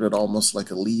described it almost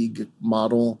like a league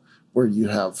model where you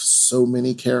have so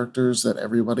many characters that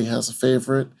everybody has a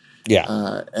favorite.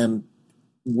 Yeah. And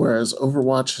whereas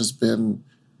Overwatch has been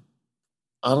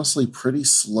honestly pretty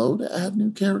slow to add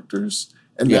new characters,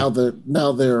 and now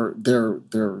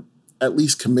they're at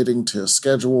least committing to a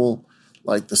schedule.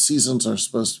 Like the seasons are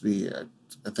supposed to be,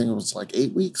 I think it was like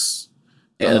 8 weeks.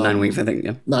 Yeah, 9 weeks, I think.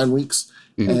 Yeah, 9 weeks,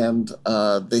 and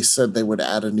they said they would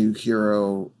add a new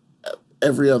hero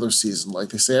every other season. Like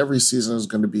they say, every season is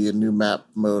going to be a new map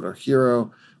mode or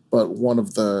hero, but one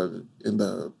of the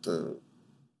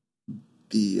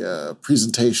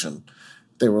presentation,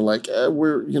 they were like,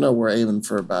 we're aiming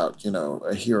for about,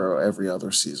 a hero every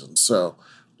other season. So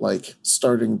like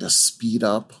starting to speed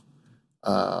up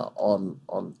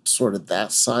on sort of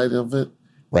that side of it.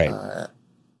 Right.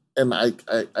 And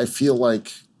I feel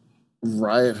like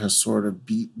Riot has sort of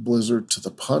beat Blizzard to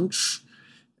the punch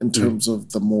in terms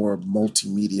of the more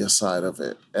multimedia side of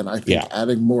it. And I think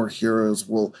adding more heroes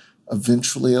will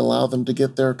eventually allow them to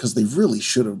get there, because they really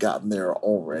should have gotten there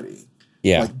already.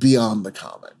 Yeah. Like beyond the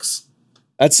comics.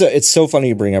 It's so funny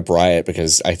you bring up Riot,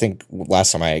 because I think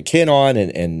last time I had Ken on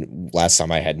and last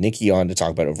time I had Nikki on to talk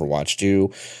about Overwatch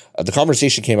 2, the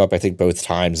conversation came up, I think, both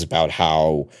times about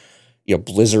how,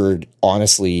 Blizzard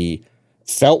honestly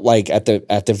felt like at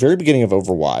the very beginning of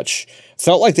Overwatch,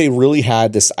 felt like they really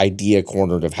had this idea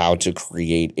cornered of how to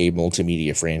create a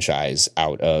multimedia franchise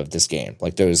out of this game.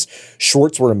 Like those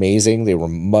shorts were amazing. They were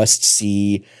must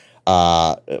see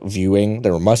viewing.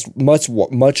 There were must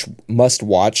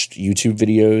watched YouTube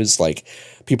videos. Like,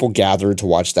 people gathered to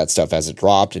watch that stuff as it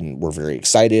dropped and were very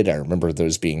excited. I remember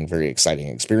those being very exciting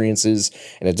experiences,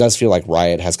 and it does feel like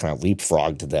Riot has kind of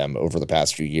leapfrogged them over the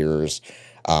past few years,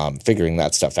 figuring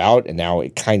that stuff out. And now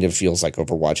it kind of feels like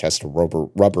Overwatch has to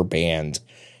rubber band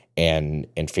and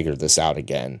figure this out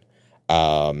again.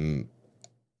 You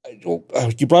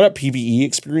brought up PvE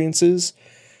experiences.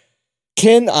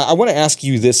 Ken, I want to ask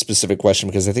you this specific question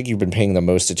because I think you've been paying the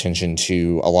most attention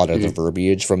to a lot of the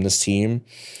verbiage from this team.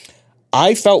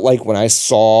 I felt like when I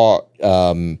saw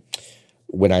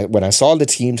when I saw the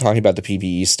team talking about the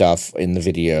PvE stuff in the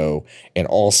video, and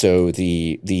also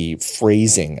the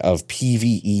phrasing of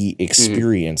PvE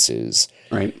experiences,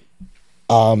 right?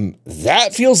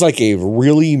 That feels like a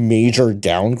really major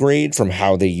downgrade from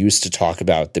how they used to talk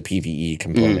about the PvE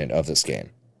component of this game.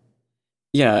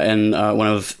 Yeah, and when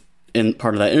I was in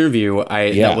part of that interview,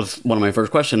 that was one of my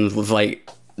first questions, was like,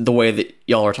 the way that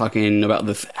y'all are talking about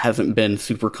this hasn't been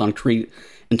super concrete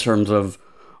in terms of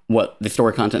what the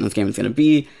story content in this game is going to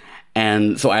be.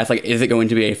 And so I asked, like, is it going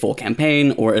to be a full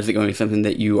campaign, or is it going to be something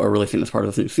that you are releasing as part of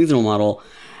this new seasonal model?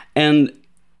 And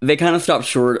they kind of stopped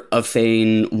short of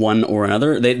saying one or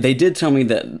another. They did tell me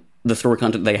that the story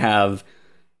content they have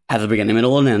has a beginning,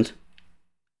 middle, and end.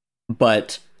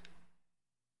 But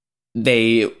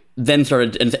they then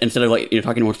started, instead of, like,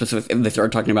 talking more specific, they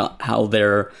started talking about how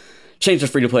they're changed to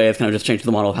free to play. It's kind of just changed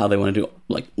the model of how they want to do,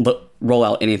 like, roll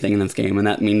out anything in this game. And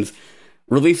that means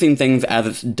releasing things as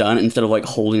it's done instead of, like,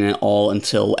 holding it all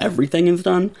until everything is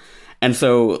done. And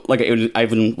so, like, I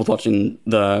was watching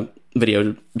the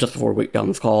video just before we got on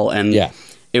this call, and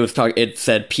it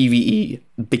said PvE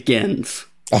begins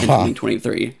in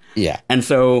 2023. Yeah. And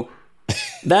so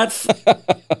that's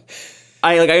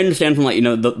I understand from, like,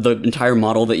 the entire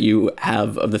model that you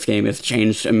have of this game has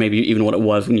changed, and maybe even what it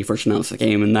was when you first announced the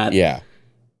game, and that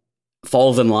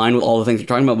falls in line with all the things you're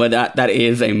talking about. But that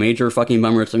is a major fucking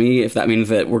bummer to me, if that means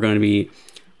that we're going to be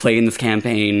playing this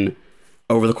campaign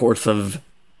over the course of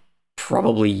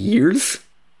probably years,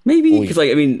 maybe. Because,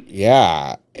 like, I mean,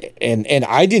 and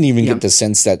I didn't even get the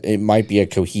sense that it might be a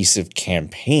cohesive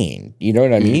campaign. You know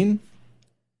what I mean?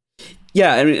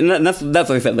 Yeah, I mean, and that's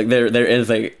what I said. Like, there is,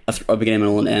 like, a beginning,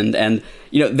 middle, and end, and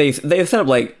they set up,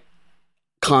 like,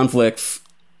 conflicts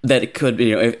that it could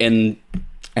be, in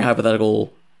a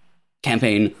hypothetical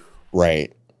campaign,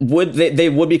 right? They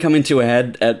would be coming to a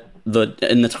head in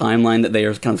the timeline that they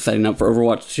are kind of setting up for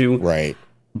Overwatch 2, right?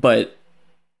 But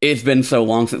it's been so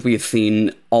long since we've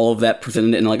seen all of that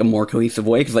presented in, like, a more cohesive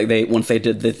way, because, like, once they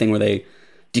did the thing where they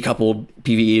decoupled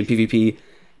PvE and PvP,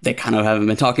 they kind of haven't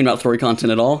been talking about story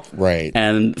content at all. Right.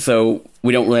 And so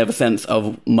we don't really have a sense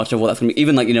of much of what that's going to be.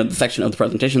 Even, like, the section of the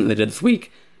presentation that they did this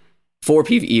week for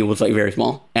PvE was, like, very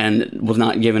small and was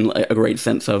not given, like, a great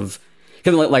sense of...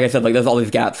 Because, like I said, like, there's all these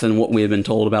gaps in what we have been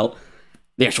told about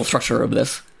the actual structure of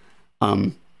this.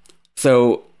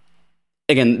 So,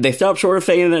 again, they stopped short of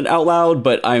saying it out loud,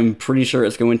 but I'm pretty sure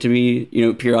it's going to be,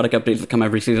 periodic updates that come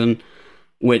every season,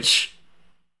 which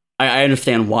I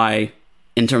understand why,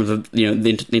 in terms of,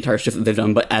 the entire shift that they've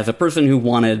done. But as a person who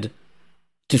wanted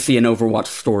to see an Overwatch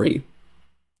story,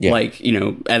 like,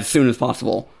 as soon as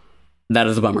possible, that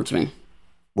is a bummer to me.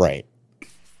 Right.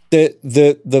 The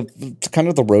kind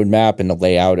of the roadmap and the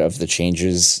layout of the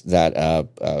changes that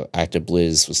Active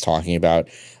Blizz was talking about.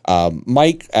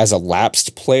 Mike, as a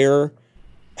lapsed player,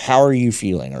 how are you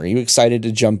feeling? Are you excited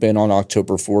to jump in on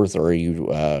October 4th, or are you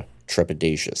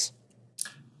trepidatious?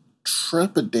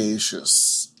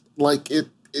 Trepidatious. Like,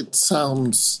 it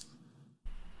sounds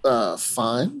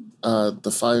fine. The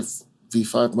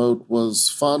 5v5 mode was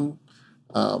fun.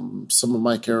 Some of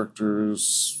my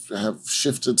characters have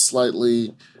shifted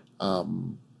slightly.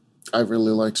 I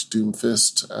really liked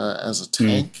Doomfist as a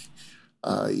tank,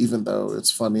 even though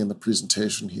it's funny in the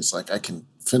presentation. He's like, I can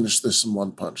finish this in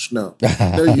one punch. No,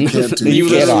 you can't do You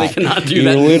literally cannot do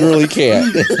that. You literally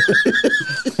can't.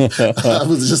 I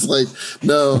was just like,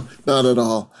 no, not at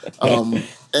all.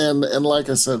 And like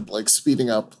I said, like,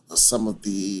 speeding up some of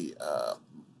the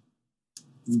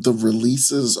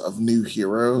releases of new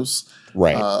heroes.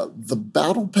 Right. The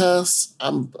Battle Pass,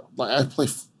 I play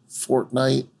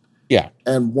Fortnite. Yeah.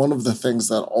 And one of the things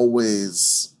that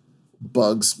always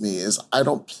bugs me is I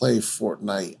don't play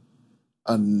Fortnite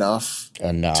enough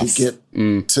to get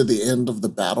to the end of the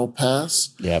Battle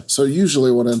Pass. Yep. So usually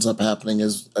what ends up happening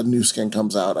is a new skin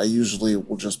comes out. I usually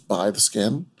will just buy the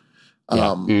skin.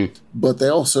 But they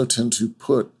also tend to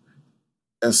put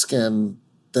a skin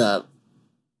that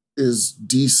is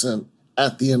decent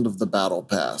at the end of the Battle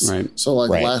Pass. Right. So,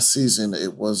 like, last season,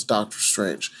 it was Doctor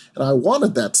Strange. And I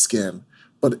wanted that skin,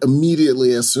 But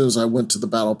immediately, as soon as I went to the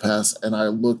battle pass and I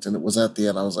looked and it was at the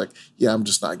end, I was like, yeah, I'm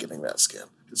just not getting that skin.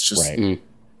 It's just, right.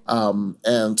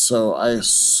 And so I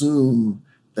assume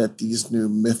that these new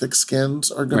mythic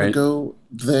skins are going to go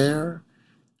there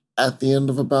at the end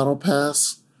of a battle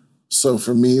pass. So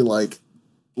for me, like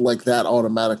that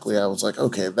automatically, I was like,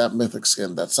 okay, that mythic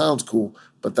skin, that sounds cool,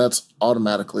 but that's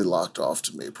automatically locked off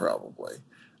to me probably.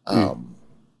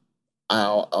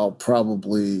 I'll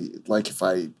probably, like if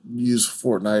I use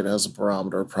Fortnite as a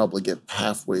barometer, probably get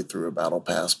halfway through a battle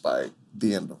pass by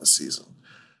the end of the season.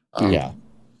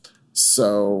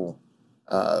 So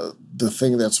the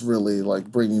thing that's really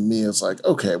like bringing me is like,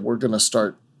 okay, we're going to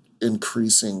start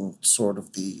increasing sort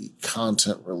of the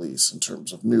content release in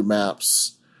terms of new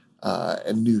maps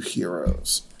and new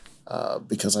heroes.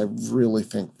 Because I really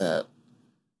think that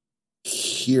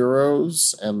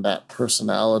heroes and that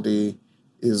personality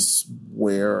is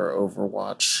where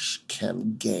Overwatch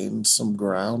can gain some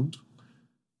ground.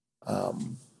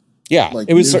 Like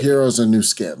it was new heroes and new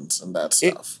skins and that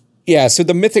stuff. So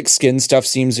the mythic skin stuff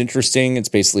seems interesting. It's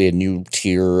basically a new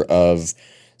tier of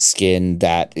skin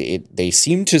that they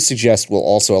seem to suggest will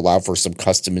also allow for some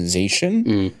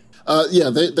customization.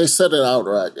 They said it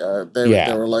outright.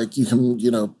 They were like, you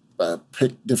can,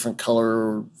 pick different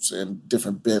colors and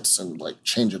different bits and like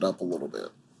change it up a little bit.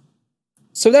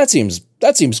 So that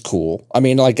seems cool. I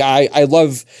mean, like I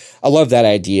love that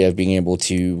idea of being able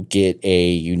to get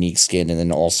a unique skin and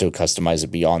then also customize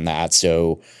it beyond that.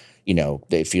 So,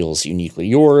 it feels uniquely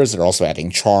yours. They're also adding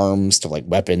charms to like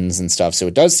weapons and stuff. So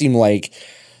it does seem like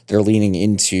they're leaning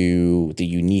into the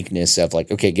uniqueness of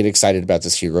like, okay, get excited about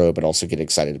this hero, but also get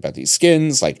excited about these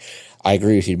skins. Like, I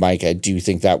agree with you, Mike. I do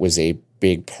think that was a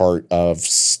big part of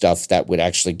stuff that would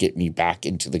actually get me back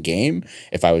into the game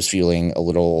if I was feeling a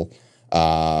little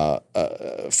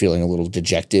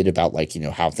dejected about like,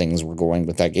 how things were going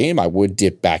with that game. I would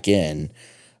dip back in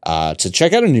to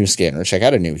check out a new skin or check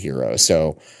out a new hero.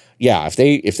 So yeah,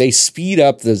 if they speed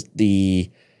up the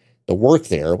work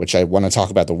there, which I want to talk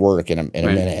about the work in a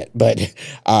minute, but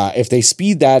if they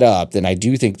speed that up, then I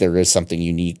do think there is something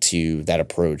unique to that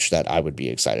approach that I would be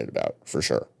excited about for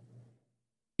sure.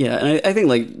 Yeah, and I think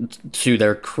like to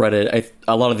their credit,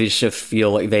 a lot of these shifts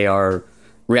feel like they are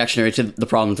reactionary to the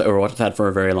problems that Overwatch has had for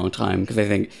a very long time, because I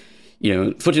think,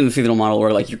 switching to the seasonal model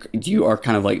where like you are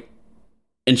kind of like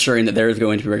ensuring that there is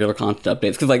going to be regular content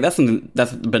updates, because like that's something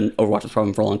that's been Overwatch's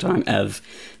problem for a long time, as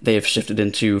they have shifted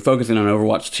into focusing on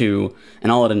Overwatch 2,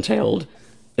 and all it entailed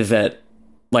is that,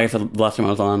 like I said the last time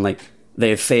I was on, like they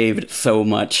have saved so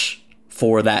much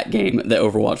for that game that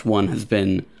Overwatch 1 has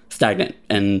been stagnant.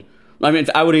 And I mean,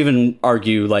 I would even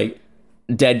argue like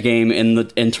dead game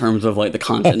in terms of like the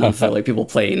content, not necessarily like people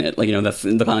playing it, like that's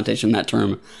the connotation that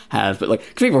term has, but like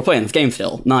because people are playing this game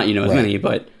still, not as many,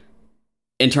 but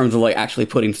in terms of like actually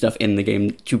putting stuff in the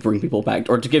game to bring people back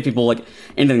or to give people like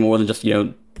anything more than just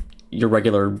your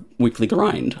regular weekly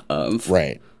grind of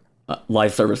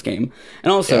live service game.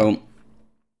 And also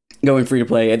going free to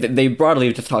play, they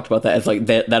broadly just talked about that as like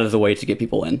that is a way to get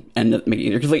people in and make it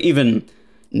easier, because like even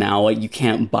now like you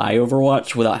can't buy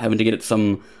Overwatch without having to get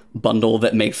some bundle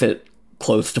that makes it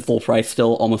close to full price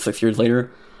still almost 6 years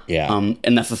later.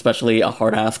 And that's especially a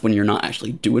hard ask when you're not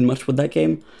actually doing much with that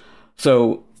game.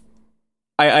 So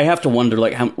I have to wonder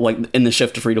like how, like in the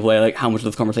shift to free to play, like how much of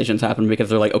those conversations happen because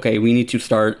they're like, okay, we need to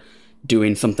start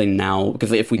doing something now,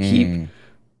 because if we keep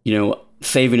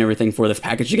saving everything for this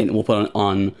package again we'll put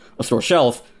on a store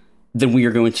shelf, then we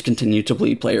are going to continue to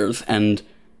bleed players, and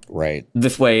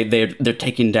this way they're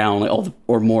taking down like all the,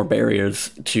 or more barriers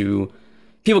to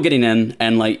people getting in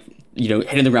and like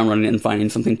hitting the ground running and finding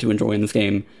something to enjoy in this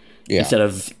game, instead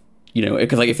of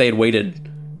because like if they had waited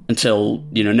until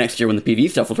next year when the PvE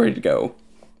stuff was ready to go,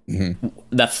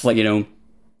 that's like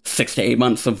 6 to 8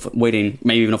 months of waiting,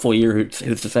 maybe even a full year.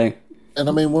 Who's to say? And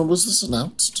I mean, when was this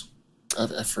announced?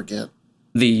 I forget.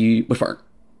 Which part?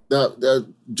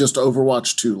 Just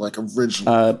Overwatch 2, like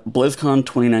originally. BlizzCon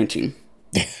 2019.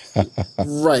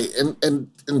 Right,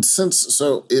 and since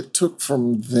so it took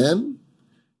from then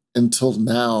until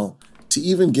now to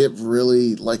even get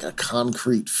really like a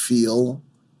concrete feel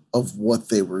of what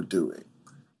they were doing.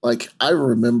 Like I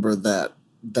remember that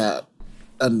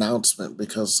announcement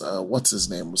because what's his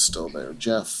name was still there,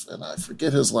 Jeff, and I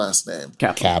forget his last name.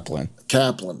 Kaplan.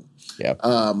 Yep.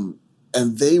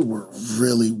 And they were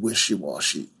really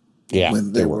wishy-washy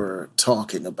when they were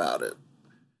talking about it.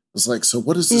 It was like, so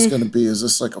what is this going to be? Is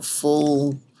this like a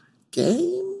full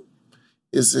game?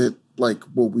 Is it like,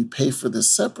 will we pay for this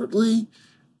separately?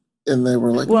 And they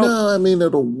were like, no, I mean,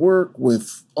 it'll work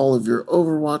with all of your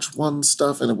Overwatch 1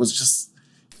 stuff. And it was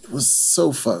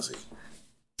so fuzzy.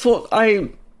 So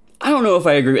I don't know if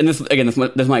I agree. And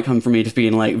this might come from me just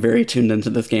being like very tuned into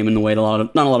this game in the way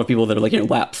that not a lot of people that are like,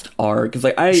 lapsed are. Because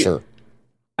like I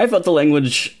felt the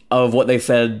language of what they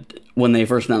said when they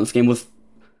first announced this game was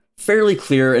fairly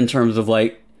clear in terms of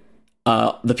like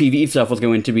the PvE stuff was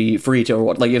going to be free to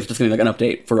Overwatch. Like it was just going to be like an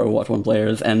update for Overwatch 1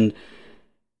 players, and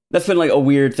that's been like a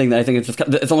weird thing that I think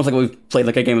it's almost like we've played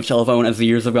like a game of telephone as the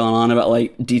years have gone on about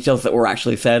like details that were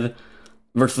actually said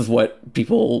versus what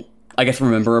people, I guess,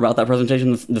 remember about that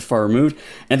presentation this far removed.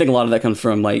 And I think a lot of that comes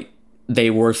from like they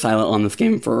were silent on this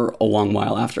game for a long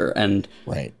while after, and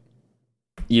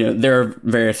there are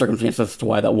various circumstances as to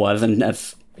why that was, and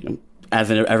that's as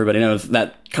everybody knows,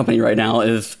 that company right now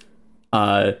is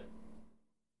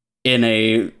in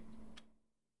a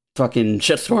fucking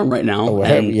shitstorm right now.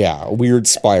 A weird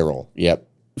spiral. Yep.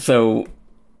 So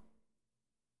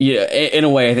yeah, in a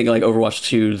way, I think like Overwatch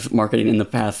 2's marketing in the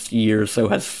past year or so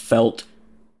has felt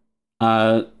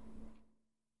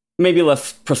maybe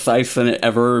less precise than it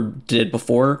ever did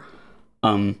before.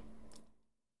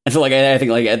 And so like I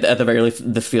think like at the very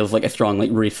least this feels like a strong like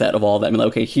reset of all that. I mean, like,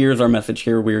 okay, here's our message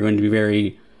here. We're going to be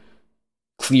very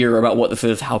clear about what this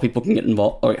is, how people can get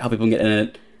involved, or how people can get in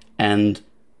it. And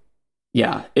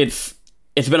yeah, it's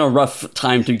been a rough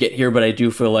time to get here, but I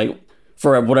do feel like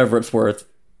for whatever it's worth,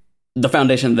 the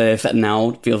foundation that they set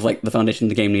now feels like the foundation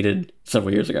the game needed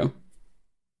several years ago.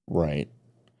 Right.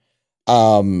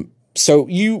 So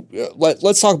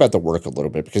let's talk about the work a little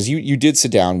bit, because you did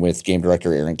sit down with game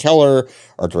director Aaron Keller,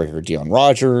 art director Dion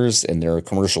Rogers, and their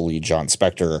commercial lead John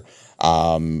Spector.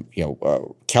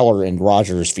 Keller and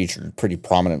Rogers featured pretty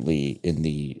prominently in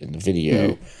the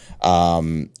video,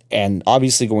 and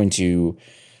obviously going to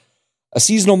a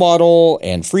seasonal model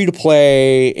and free to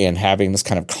play and having this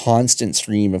kind of constant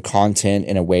stream of content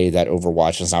in a way that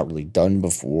Overwatch has not really done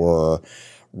before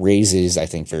raises, I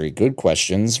think, very good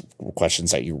questions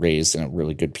that you raised in a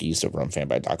really good piece over on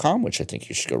fanbyte.com, which I think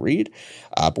you should go read.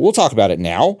 But we'll talk about it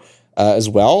now as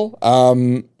well.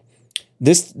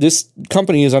 This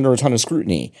company is under a ton of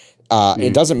scrutiny.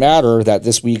 It doesn't matter that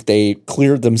this week they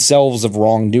cleared themselves of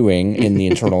wrongdoing in the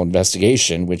internal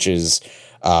investigation, which is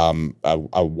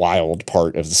a wild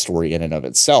part of the story in and of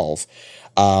itself.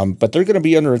 But they're going to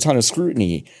be under a ton of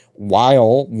scrutiny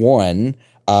while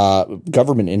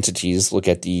government entities look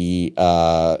at the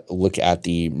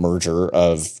merger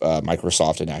of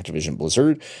Microsoft and Activision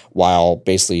Blizzard, while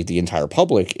basically the entire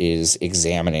public is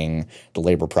examining the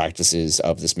labor practices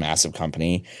of this massive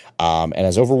company. And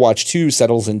as Overwatch 2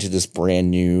 settles into this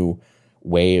brand new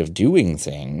way of doing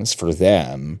things for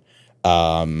them,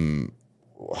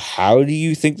 how do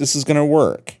you think this is going to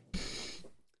work?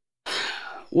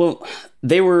 Well,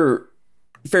 they were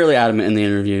fairly adamant in the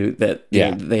interview that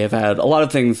they have had a lot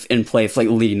of things in place like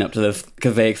leading up to this,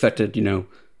 because they expected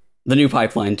the new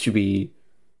pipeline to be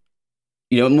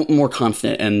more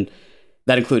constant, and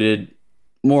that included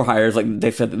more hires. Like they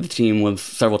said that the team was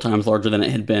several times larger than it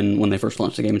had been when they first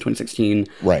launched the game in 2016.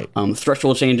 Right.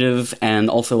 Structural changes and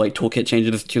also like toolkit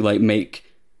changes to like make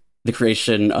the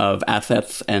creation of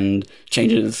assets and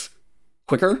changes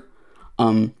quicker.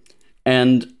 And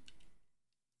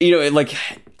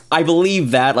I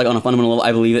believe that, like, on a fundamental level,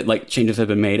 I believe that, like, changes have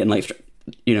been made, and, like,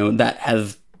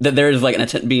 that there is, like, an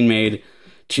attempt being made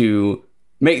to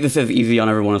make this as easy on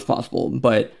everyone as possible.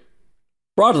 But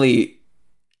broadly,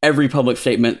 every public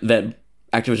statement that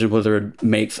Activision Blizzard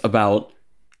makes about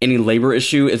any labor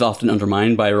issue is often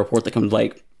undermined by a report that comes,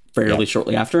 like, fairly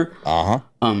shortly after.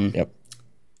 And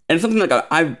it's something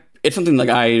like it's something like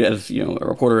I, as a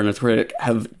reporter and a critic,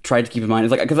 have tried to keep in mind.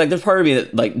 It's like, because like there's part of me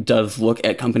that like does look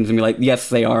at companies and be like, yes,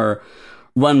 they are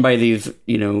run by these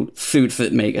suits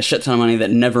that make a shit ton of money that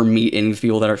never meet any of the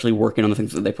people that are actually working on the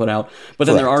things that they put out. But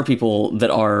then there are people that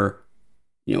are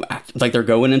like they're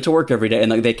going into work every day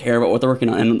and like they care about what they're working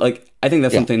on, and like I think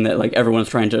that's something that like everyone's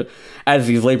trying to, as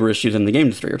these labor issues in the game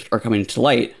industry are coming to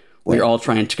light. We're all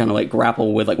trying to kind of like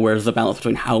grapple with like where's the balance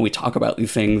between how we talk about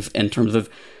these things in terms of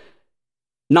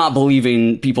not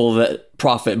believing people that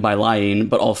profit by lying,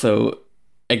 but also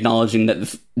acknowledging that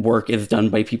this work is done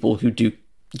by people who do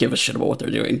give a shit about what they're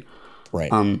doing.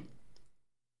 Right. And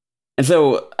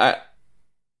so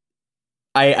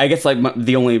I guess like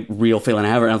the only real feeling I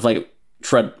have, and I was like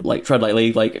tread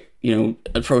lightly, like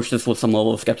approach this with some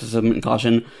level of skepticism and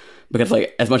caution, because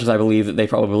like as much as I believe that they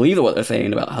probably believe what they're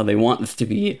saying about how they want this to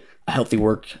be a healthy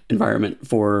work environment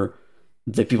for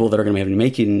the people that are going to be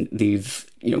making these,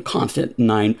 constant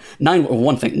 9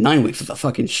 weeks is a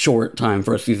fucking short time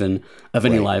for a season of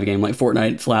any live game. Like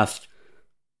Fortnite's last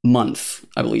months,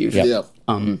 I believe. Yeah.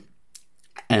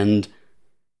 And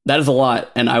that is a lot,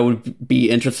 and I would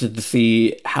be interested to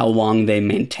see how long they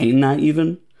maintain that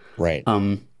even. Right.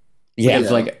 Because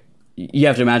like you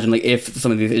have to imagine, like, if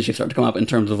some of these issues start to come up in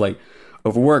terms of, like,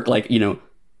 overwork, like,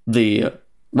 the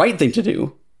right thing to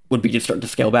do would be to start to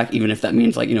scale back, even if that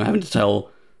means, like, having to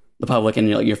tell the public and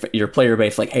your player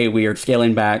base, like, hey, we are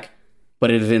scaling back,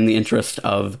 but it is in the interest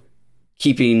of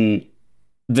keeping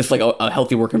this, like, a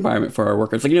healthy work environment for our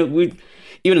workers. Like, we,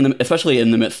 even especially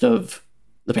in the midst of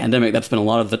the pandemic, that's been a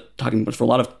lot of the talking points for a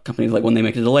lot of companies. Like, when they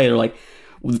make a delay, they're like,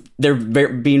 they're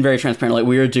being very transparent. Like,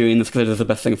 we are doing this because it is the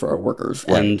best thing for our workers.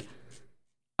 Right. And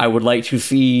I would like to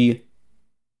see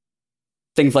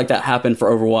things like that happen for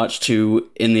Overwatch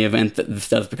 2 in the event that this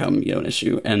does become, an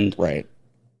issue. And right.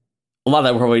 a lot of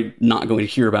that we're probably not going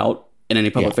to hear about in any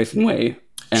public-facing way.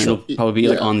 And it'll probably be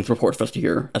like on reports for us to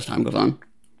hear as time goes on.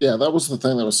 Yeah, that was the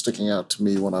thing that was sticking out to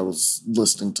me when I was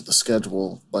listening to the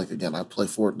schedule. Like, again, I play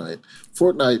Fortnite.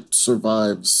 Fortnite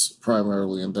survives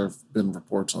primarily, and there have been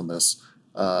reports on this,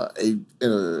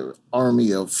 an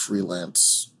army of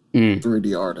freelance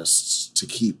 3D artists to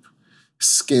keep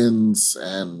skins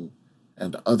and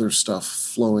other stuff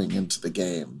flowing into the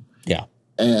game. Yeah.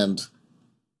 And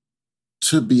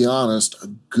to be honest, a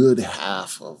good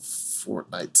half of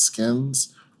Fortnite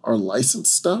skins are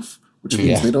licensed stuff, which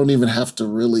means they don't even have to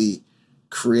really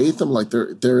create them. Like,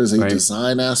 there is a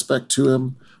design aspect to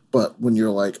them, but when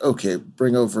you're like, okay,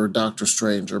 bring over Doctor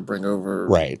Strange or bring over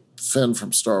Finn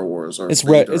from Star Wars or it's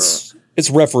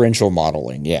referential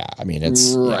modeling. Yeah, I mean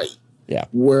it's yeah.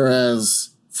 Whereas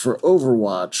for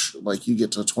Overwatch, like, you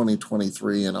get to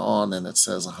 2023 and on, and it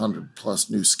says 100+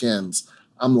 new skins.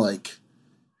 I'm like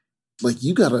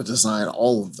you got to design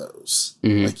all of those.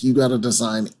 Like, you got to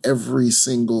design every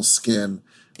single skin.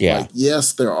 Yeah. Like,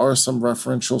 yes, there are some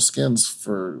referential skins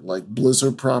for, like,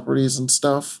 Blizzard properties and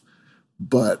stuff,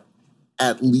 but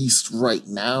at least right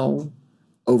now,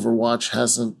 Overwatch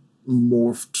hasn't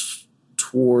morphed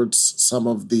towards some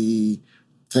of the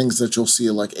things that you'll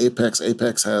see, like Apex.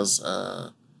 Apex has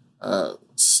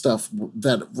stuff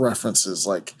that references,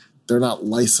 like, they're not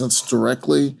licensed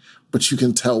directly, but you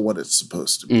can tell what it's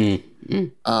supposed to be.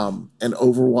 And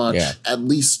Overwatch, at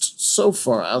least so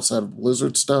far outside of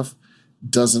Blizzard stuff,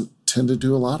 doesn't tend to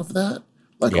do a lot of that.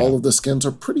 Like, all of the skins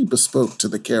are pretty bespoke to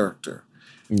the character.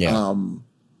 Yeah.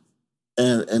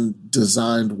 And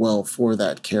designed well for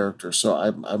that character. So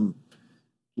I'm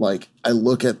like, I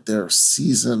look at their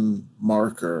season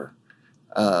marker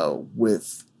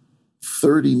with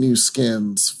 30 new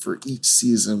skins for each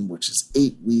season, which is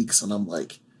 8 weeks, and I'm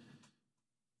like,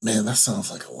 man, that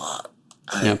sounds like a lot.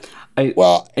 I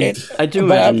do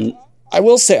imagine. I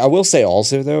will say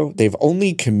also, though, they've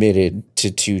only committed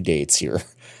to 2 dates here.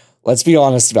 Let's be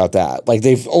honest about that. Like,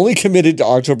 they've only committed to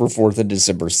October 4th and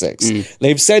December 6th.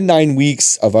 They've said 9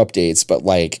 weeks of updates, but,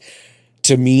 like,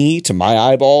 to me, to my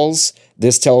eyeballs,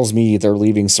 this tells me they're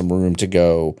leaving some room to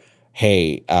go,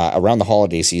 hey, around the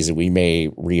holiday season, we may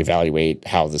reevaluate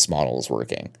how this model is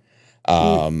working.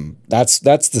 That's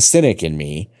the cynic in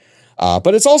me.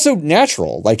 But it's also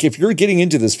natural. Like, if you're getting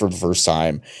into this for the first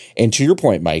time, and to your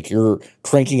point, Mike, you're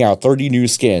cranking out 30 new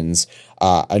skins,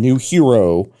 a new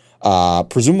hero,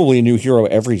 presumably a new hero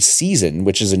every season,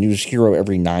 which is a new hero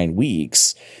every 9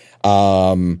 weeks.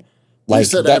 Like,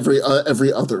 said that,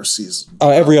 every other season.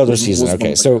 Every other season.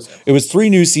 Okay, so it was 3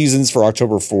 new seasons for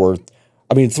October 4th.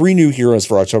 I mean, 3 new heroes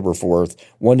for October 4th,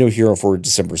 1 new hero for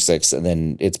December 6th, and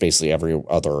then it's basically every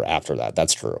other after that.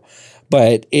 That's true.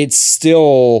 But it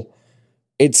still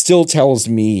tells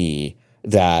me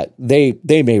that they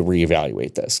may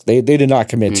reevaluate this. They did not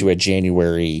commit to a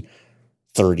January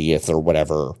 30th or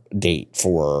whatever date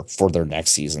for their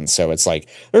next season. So it's like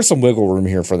there's some wiggle room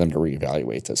here for them to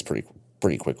reevaluate this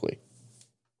pretty quickly.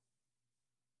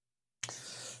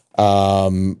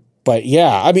 But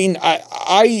yeah, I mean,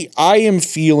 I am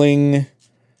feeling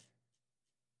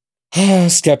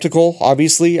skeptical,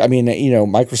 obviously. I mean,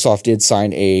 Microsoft did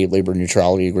sign a labor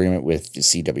neutrality agreement with the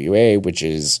CWA, which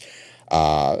is,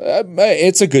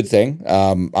 it's a good thing.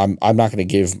 I'm not going to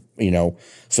give,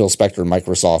 Phil Spector and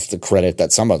Microsoft the credit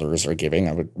that some others are giving.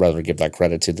 I would rather give that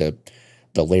credit to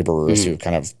the laborers who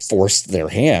kind of forced their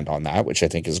hand on that, which I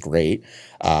think is great.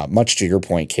 Much to your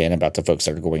point, Ken, about the folks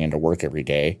that are going into work every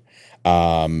day.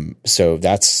 So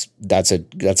that's a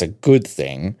good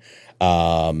thing.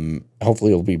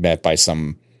 Hopefully it'll be met by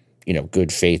some,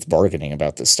 good faith bargaining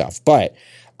about this stuff. But,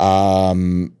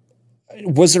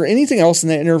 was there anything else in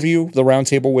that interview, the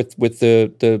roundtable with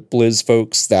the Blizz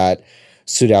folks that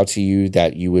stood out to you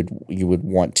that you would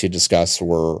want to discuss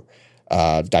or,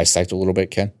 dissect a little bit,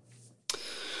 Ken?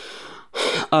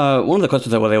 One of the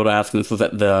questions I was able to ask, and this was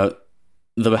at the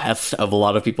behest of a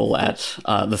lot of people at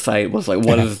the site, was like,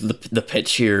 what is the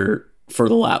pitch here for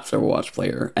the lapsed Overwatch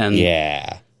player? And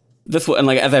this, and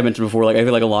like as I mentioned before, like I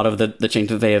feel like a lot of the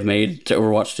changes they have made to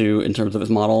Overwatch 2 in terms of its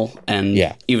model and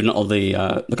even all the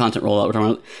content rollout we're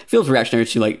talking about feels reactionary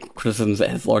to like criticisms that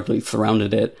has largely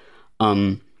surrounded it,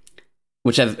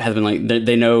 which has been like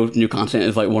they know new content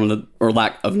is like one of the, or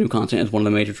lack of new content is one of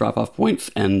the major drop off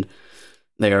points, and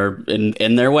they are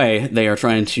in their way they are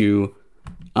trying to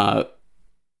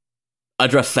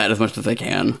address that as much as they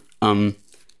can.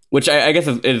 Which I guess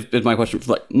is my question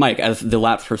for like Mike, as the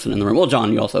Laps person in the room. Well,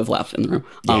 John, you also have Laps in the room.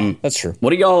 Yeah, that's true.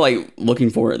 What are y'all like looking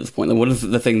for at this point? Like, what is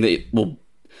the thing that will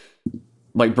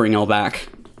like bring y'all back?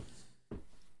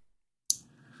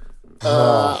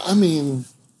 I mean,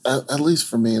 at least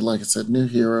for me, like I said, new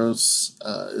heroes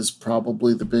is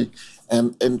probably the big,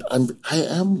 and I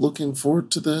am looking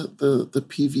forward to the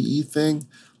PvE thing.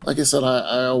 Like I said,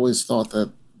 I always thought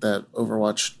that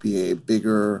Overwatch should be a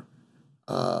bigger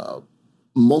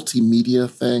multimedia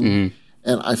thing,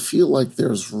 and I feel like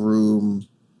there's room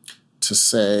to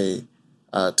say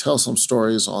tell some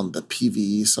stories on the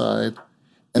PvE side,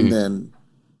 and then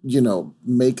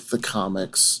make the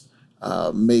comics,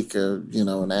 make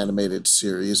an animated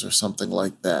series or something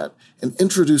like that, and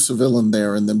introduce a villain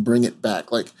there, and then bring it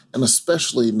back. Like, and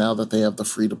especially now that they have the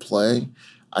free to play,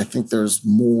 I think there's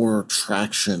more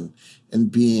traction in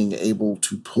being able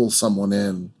to pull someone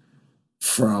in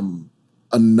from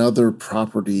another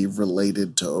property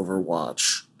related to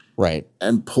Overwatch, right,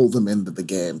 and pull them into the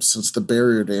game, since the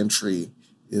barrier to entry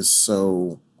is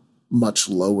so much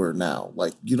lower now.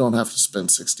 Like, you don't have to spend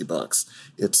 $60.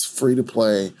 It's free to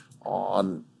play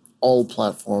on all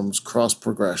platforms, cross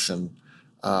progression,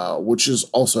 which is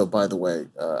also, by the way,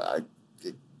 I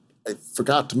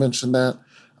forgot to mention that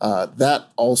that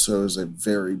also is a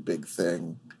very big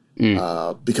thing,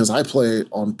 because I play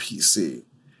on PC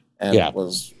and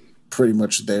was pretty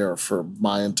much there for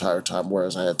my entire time,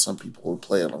 whereas I had some people who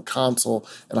play it on console,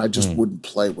 and I just wouldn't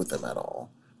play with them at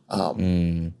all.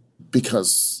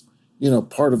 Because,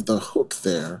 part of the hook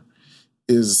there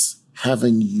is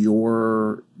having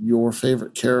your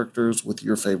favorite characters with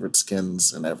your favorite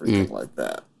skins and everything like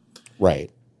that.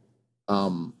 Right.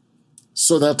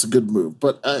 So that's a good move.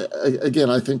 But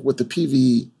I think with the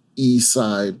PvE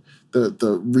side,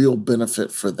 the real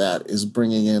benefit for that is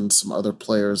bringing in some other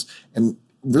players and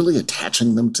really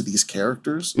attaching them to these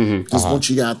characters, because once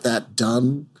you got that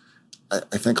done,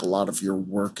 I think a lot of your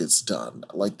work is done.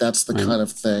 Like, that's the kind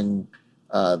of thing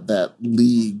that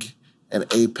League and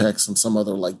Apex and some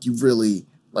other, like, you really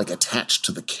like attach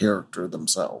to the character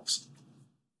themselves.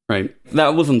 Right.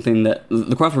 That was something that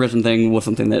the cross progression thing was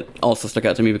something that also stuck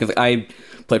out to me, because I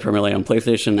played primarily on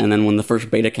PlayStation, and then when the first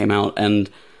beta came out and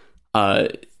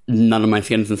none of my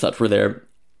skins and such were there,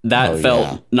 that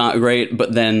felt not great.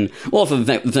 But then, well, also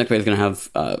the next beta is going to have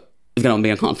is going to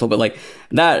be on console, but like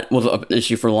that was an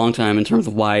issue for a long time in terms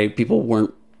of why people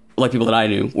weren't, like, people that I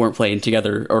knew weren't playing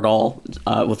together or at all,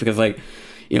 was because, like,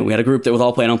 we had a group that was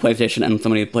all playing on PlayStation and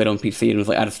somebody played on PC, and was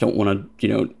like, I just don't want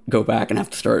to go back and have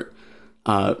to start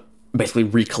basically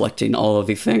recollecting all of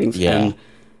these things. And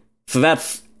so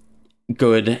that's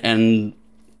good, and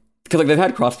because like they've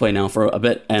had crossplay now for a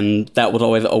bit, and that was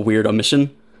always a weird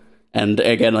omission. And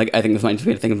again, like, I think this might just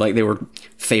be a thing of like they were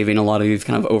saving a lot of these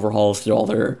kind of overhauls to all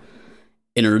their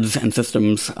innards and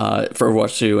systems for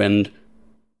Overwatch 2, and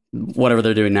whatever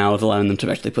they're doing now is allowing them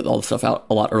to actually put all the stuff out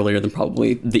a lot earlier than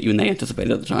probably that even they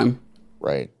anticipated at the time.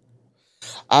 Right.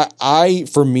 I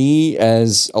for me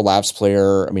as a Laps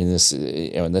player, I mean, this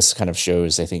and this kind of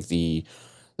shows, I think, the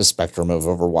spectrum of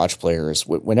Overwatch players.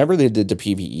 Whenever they did the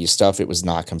PvE stuff, it was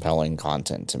not compelling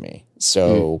content to me.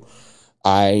 So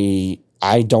I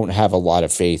don't have a lot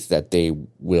of faith that they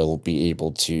will be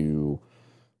able to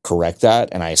correct that,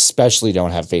 and I especially don't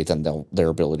have faith in their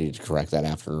ability to correct that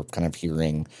after kind of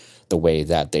hearing the way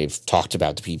that they've talked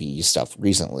about the PvE stuff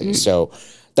recently. So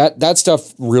that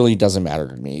stuff really doesn't matter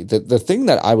to me. The thing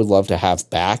that I would love to have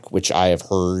back, which I have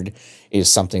heard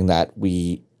is something that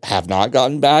we have not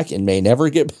gotten back and may never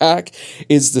get back,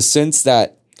 is the sense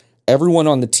that everyone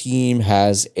on the team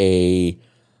has a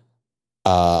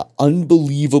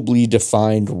unbelievably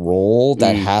defined role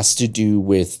that has to do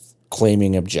with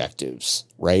claiming objectives,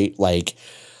 right? Like,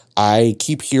 I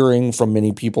keep hearing from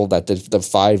many people that the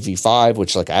 5v5,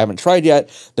 which, like, I haven't tried yet,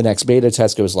 the next beta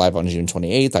test goes live on June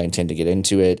 28th. I intend to get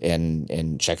into it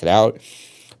and check it out.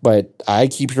 But I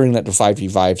keep hearing that the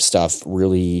 5v5 stuff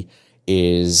really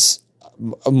is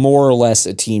more or less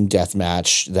a team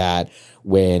deathmatch, that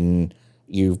when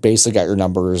you've basically got your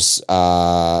numbers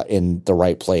in the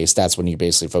right place, that's when you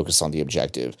basically focus on the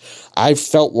objective. I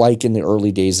felt like in the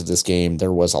early days of this game,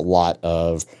 there was a lot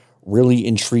of really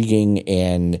intriguing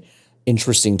and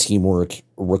interesting teamwork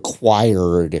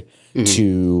required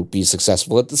to be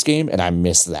successful at this game, and I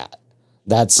miss that.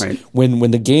 That's right.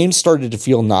 when the game started to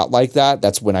feel not like that.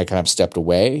 That's when I kind of stepped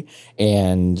away,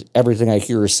 and everything I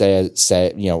hear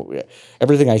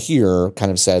everything I hear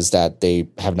kind of says that they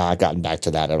have not gotten back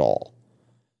to that at all.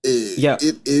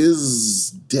 It is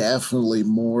definitely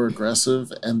more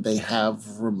aggressive, and they have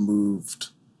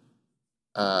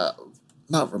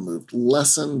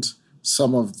lessened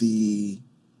some of the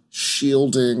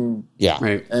shielding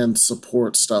and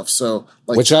support stuff. So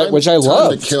like which I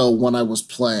loved. Time to Kill, when I was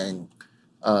playing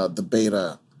the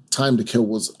beta, Time to Kill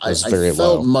was I felt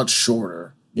low. much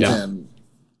shorter than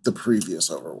the previous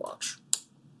Overwatch.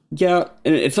 Yeah,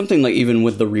 and it's something like even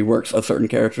with the reworks of certain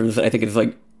characters, I think it's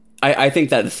like I think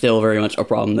that is still very much a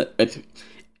problem that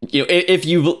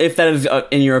if that is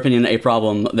in your opinion a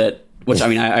problem that, which I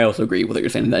mean I also agree with what you're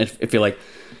saying, that I feel like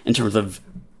in terms of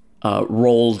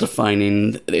role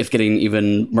defining, it's getting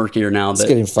even murkier now that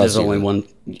there's only one.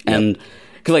 And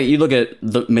because like you look at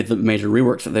the major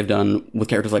reworks that they've done with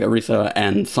characters like Orisa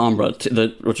and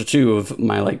Sombra, which are two of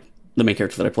my the main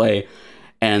characters that I play,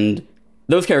 and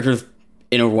those characters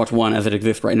in Overwatch 1 as it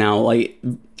exists right now,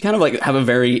 kind of have a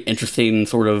very interesting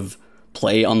sort of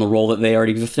play on the role that they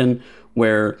already exist in,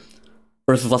 where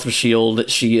versus less of a shield,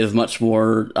 she is much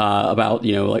more about,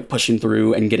 pushing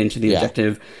through and getting to the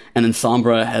objective. And then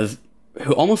Sombra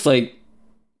who almost kind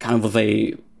of was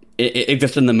it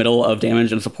existed in the middle of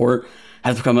damage and support,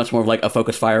 has become much more of a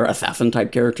focus fire assassin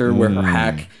type character, where her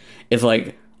hack is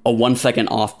a 1 second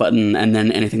off button, and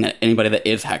then anybody that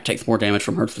is hacked takes more damage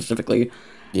from her specifically.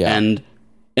 Yeah. And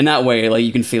in that way,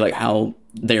 you can see how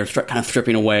they're kind of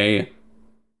stripping away,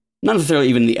 not necessarily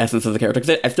even the essence of the character,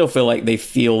 because I still feel like they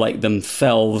feel like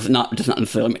themselves, not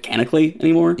necessarily mechanically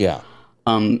anymore. Yeah.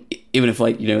 Even if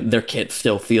their kit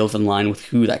still feels in line with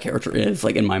who that character is,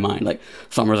 in my mind,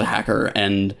 Summer's a hacker,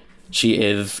 and she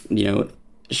is,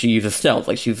 she uses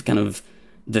stealth, she's kind of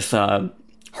this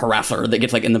harasser that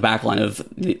gets in the back line of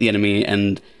the enemy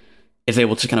and is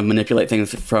able to kind of manipulate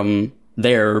things from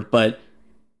there. But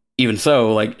even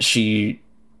so, she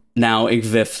now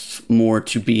exists more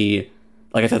to be,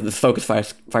 like I said, this focus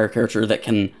fire character that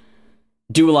can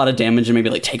do a lot of damage and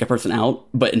maybe take a person out,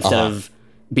 but instead of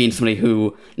being somebody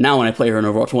who, now when I play her in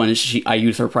Overwatch 1, I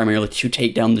use her primarily to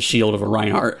take down the shield of a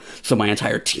Reinhardt so my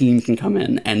entire team can come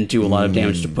in and do a lot of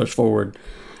damage to push forward.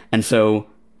 And so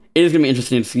it is going to be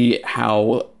interesting to see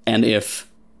how and if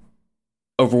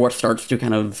Overwatch starts to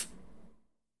kind of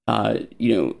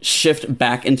shift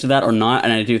back into that or not.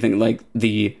 And I do think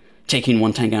the taking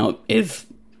one tank out is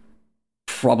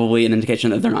probably an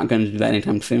indication that they're not going to do that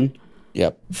anytime soon.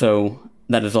 Yep. So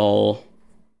that is all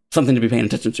something to be paying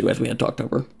attention to as we head to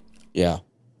October. Yeah.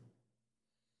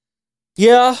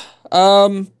 Yeah.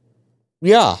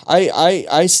 Yeah.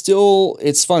 I still,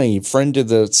 it's funny. Friend of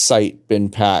the site, Ben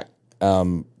Pack,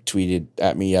 tweeted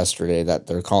at me yesterday that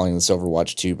they're calling this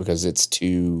Overwatch 2 because it's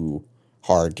too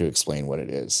hard to explain what it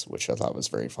is, which I thought was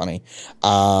very funny.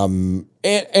 And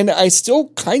I still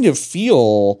kind of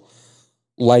feel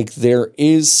like there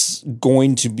is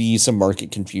going to be some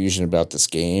market confusion about this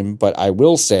game, but I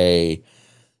will say,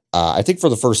 I think for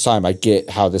the first time, I get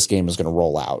how this game is going to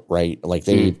roll out, right?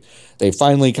 They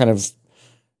finally kind of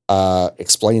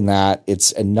explain that.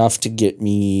 It's enough to get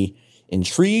me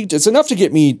intrigued. It's enough to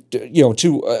get me,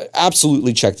 to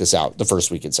absolutely check this out the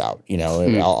first week it's out.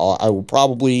 I will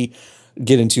probably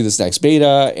get into this next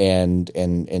beta and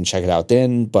check it out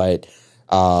then. But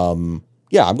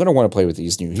yeah, I'm going to want to play with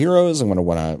these new heroes. I'm going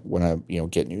to want to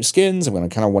get new skins. I'm going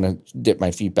to kind of want to dip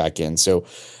my feet back in. So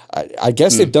I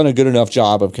guess they've done a good enough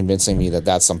job of convincing me that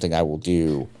that's something I will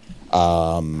do.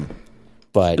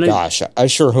 But gosh, I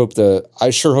sure hope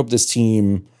this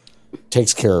team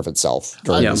takes care of itself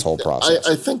during this whole process.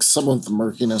 I think some of the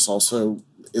murkiness also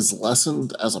is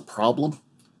lessened as a problem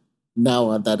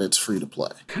now that it's free to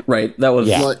play. Right. That was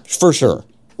for sure.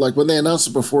 When they announced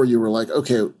it before, you were like,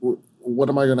 okay, what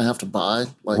am I going to have to buy?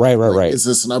 Right. Is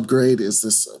this an upgrade? Is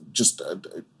this just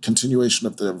a continuation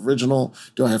of the original?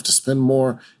 Do I have to spend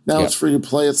more? Now it's free to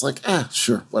play. It's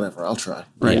sure, whatever. I'll try.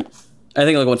 Right. Yeah. I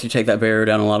think once you take that barrier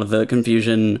down, a lot of the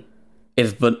confusion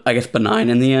is, I guess, benign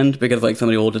in the end, because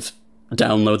somebody will just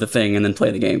download the thing and then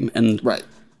play the game. And right.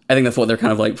 I think that's what they're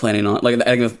kind of planning on. I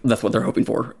think that's what they're hoping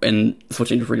for in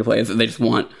switching to free to play, is that they just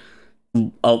want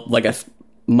a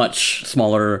much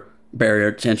smaller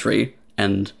barrier to entry.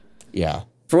 And yeah,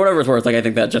 for whatever it's worth, I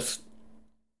think that just,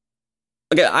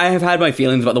 again, I have had my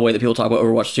feelings about the way that people talk about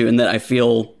Overwatch 2, and that I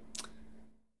feel,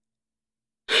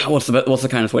 what's the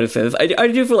kindest way to say this? I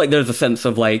do feel like there's a sense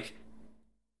of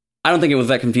I don't think it was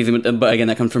that confusing, but again,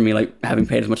 that comes from me like having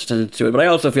paid as much attention to it. But I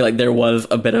also feel like there was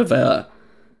a bit of a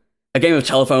game of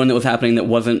telephone that was happening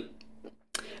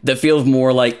that feels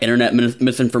more like internet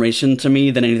misinformation to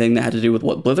me than anything that had to do with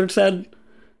what Blizzard said,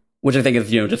 which I think is,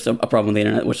 just a problem with the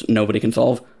internet, which nobody can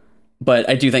solve. But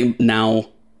I do think now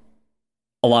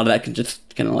a lot of that can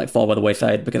just kind of like fall by the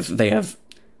wayside because they have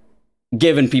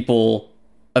given people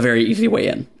a very easy way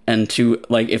in. And to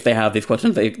like, if they have these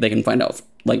questions, they can find out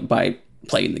like by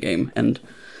playing the game. And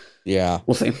yeah,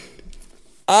 we'll see.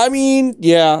 I mean,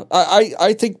 yeah,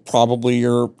 I think probably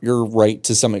you're right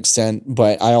to some extent,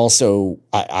 but I also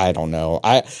I don't know.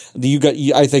 I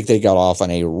think they got off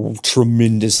on a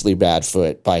tremendously bad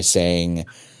foot by saying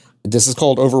this is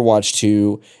called Overwatch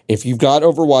 2. If you've got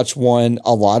Overwatch 1,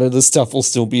 a lot of the stuff will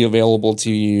still be available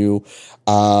to you.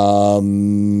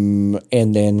 And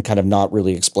then kind of not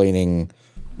really explaining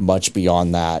much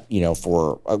beyond that,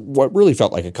 for what really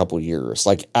felt like a couple of years.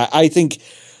 Like I think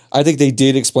they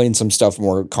did explain some stuff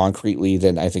more concretely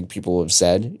than I think people have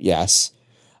said. Yes.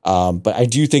 But I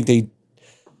do think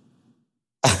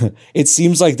it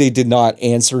seems like they did not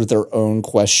answer their own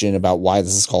question about why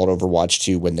this is called Overwatch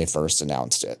 2 when they first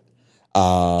announced it.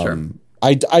 Sure.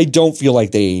 I don't feel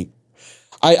like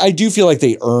I do feel like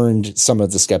they earned some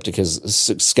of the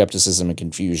skepticism and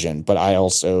confusion, but I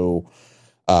also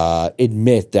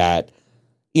admit that,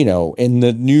 in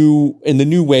the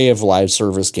new way of live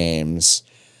service games,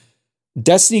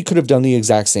 Destiny could have done the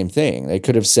exact same thing. They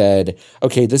could have said,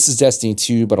 okay, this is Destiny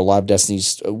 2, but a lot of Destiny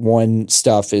 1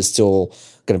 stuff is still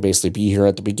going to basically be here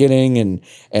at the beginning.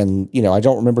 And I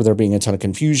don't remember there being a ton of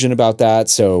confusion about that.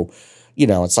 So,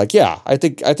 it's like, yeah, I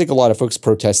think a lot of folks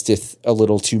protested a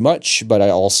little too much, but I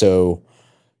also,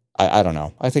 I don't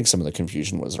know. I think some of the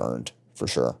confusion was earned for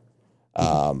sure.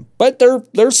 But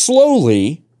they're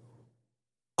slowly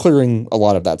clearing a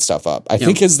lot of that stuff up. I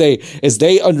think as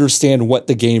they understand what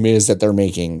the game is that they're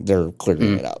making, they're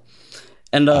clearing it up.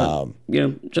 And I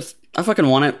fucking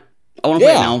want it. I want to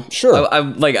play it now. Sure.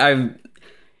 I've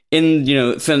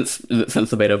since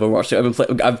the beta of Overwatch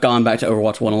 2, I've gone back to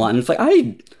Overwatch 1 a lot, and it's like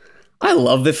I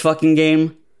love this fucking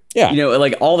game. Yeah.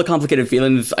 Like all the complicated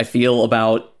feelings I feel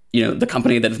about the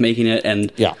company that is making it,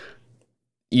 and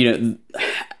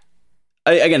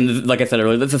again, like I said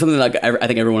earlier, this is something that I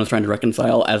think everyone is trying to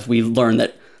reconcile as we learn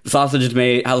that how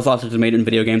the sausage is made in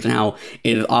video games, and how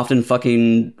it is often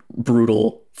fucking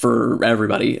brutal for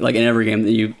everybody. Like in every game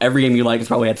you like has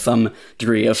probably had some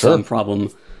degree of some problem.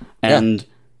 And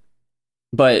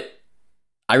but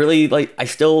I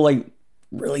still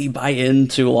really buy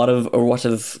into a lot of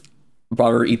Overwatch's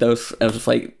broader ethos of just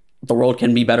like the world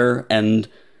can be better, and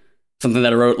something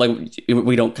that I wrote,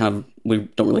 we don't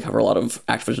really cover a lot of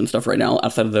Activision stuff right now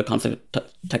outside of the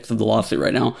context of the lawsuit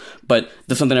right now. But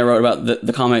there's something I wrote about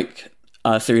the comic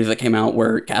series that came out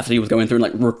where Cassidy was going through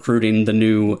and recruiting the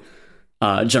new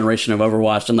generation of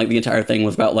Overwatch, and the entire thing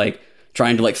was about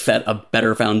trying to set a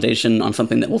better foundation on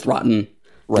something that was rotten.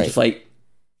 Right. Just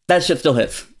that shit still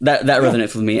hits. That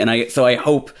resonates with me, and I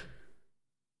hope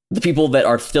the people that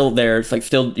are still there,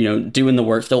 still doing the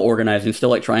work, still organizing,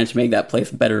 still trying to make that place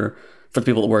better for the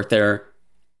people that work there.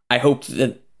 I hope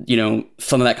that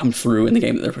some of that comes through in the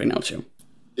game that they're putting out too.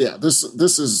 Yeah, this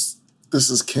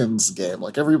is Ken's game.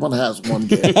 Everyone has one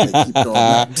game they keep going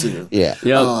back to. Yeah.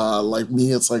 Like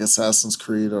me, it's Assassin's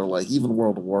Creed or even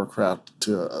World of Warcraft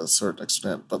to a certain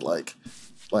extent. But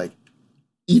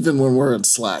even when we're in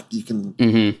Slack, you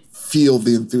can feel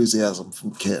the enthusiasm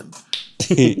from Ken.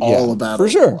 All about for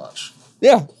Overwatch. Sure.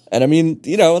 Yeah, and I mean,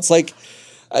 it's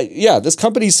this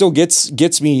company still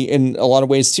gets me in a lot of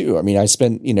ways too. I mean, I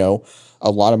spent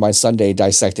a lot of my Sunday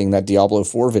dissecting that Diablo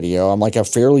 4 video. I'm a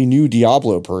fairly new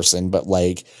Diablo person, but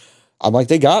I'm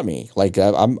they got me.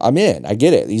 I'm in. I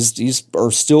get it. These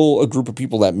are still a group of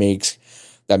people that make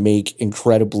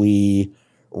incredibly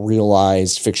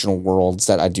realized fictional worlds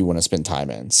that I do want to spend time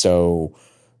in. So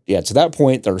yeah, to that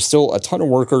point, there are still a ton of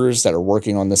workers that are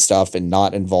working on this stuff and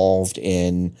not involved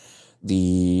in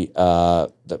the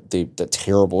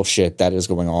terrible shit that is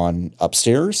going on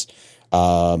upstairs.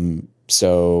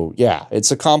 So yeah,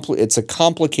 it's a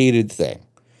complicated thing,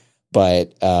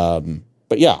 but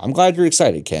yeah, I'm glad you're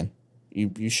excited, Ken.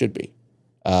 You should be.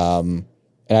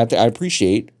 And I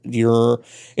appreciate your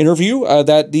interview,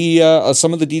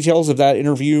 some of the details of that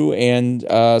interview and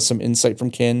some insight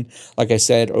from Ken, like I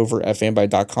said, over at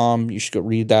fanbyte.com. You should go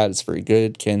read that. It's very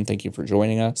good. Ken, thank you for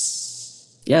joining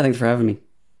us. Yeah, thanks for having me.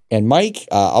 And Mike,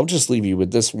 I'll just leave you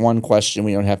with this one question.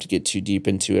 We don't have to get too deep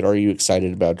into it. Are you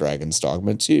excited about Dragon's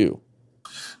Dogma 2?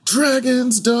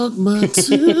 Dragon's Dogma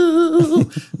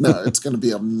 2. No, it's going to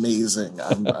be amazing.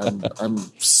 I'm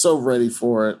so ready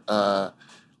for it.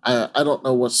 I don't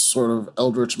know what sort of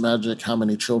eldritch magic, how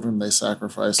many children they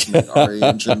sacrifice to make RE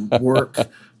Engine work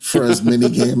for as many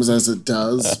games as it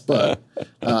does. But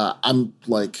I'm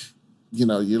like, you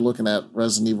know, you're looking at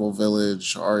Resident Evil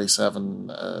Village, RE7,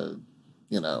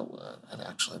 and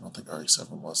actually I don't think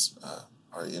RE7 was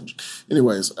RE Engine.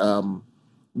 Anyways,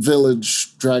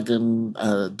 Village, Dragon,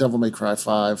 Devil May Cry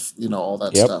 5, you know, all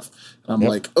that stuff. And I'm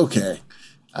like, okay,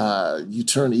 you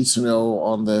turn Itsuno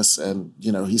on this and,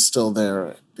 you know, he's still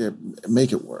there.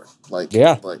 Make it work. Like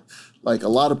a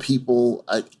lot of people,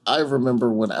 I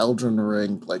remember when Elden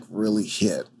Ring like really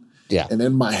hit. Yeah. And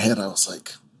in my head, I was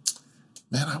like,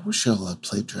 man, I wish y'all had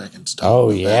played Dragon's Dogma. Oh,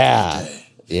 yeah.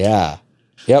 Yeah.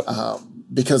 Yep.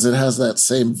 Because it has that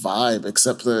same vibe,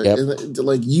 except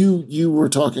like you were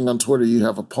talking on Twitter, you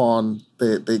have a pawn.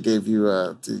 They gave you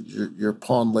your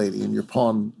pawn lady, and your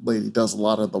pawn lady does a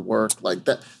lot of the work. Like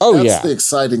that. That's the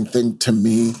exciting thing to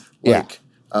me. Like,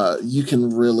 you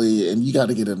can really, and you got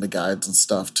to get into guides and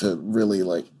stuff to really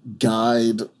like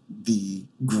guide the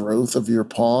growth of your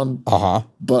pawn.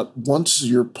 But once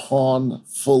your pawn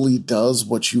fully does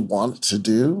what you want it to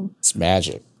do, it's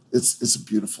magic. It's a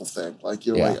beautiful thing. Like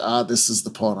you're like, this is the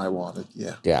pawn I wanted.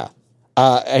 Yeah. Yeah.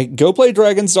 Go play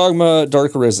Dragon's Dogma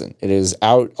Dark Arisen. It is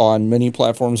out on many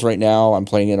platforms right now. I'm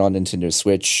playing it on Nintendo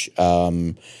Switch.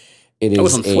 It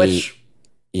is on Switch.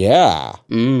 Yeah.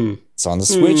 It's on the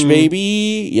Switch,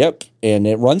 baby. Yep. And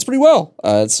it runs pretty well.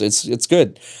 It's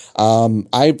good.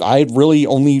 I've really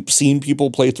only seen people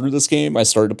play through this game. I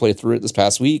started to play through it this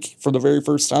past week for the very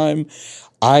first time.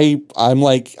 I'm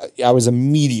like, I was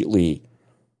immediately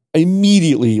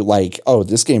like, oh,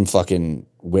 this game fucking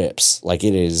whips. Like,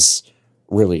 it is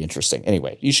really interesting.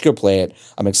 Anyway, you should go play it.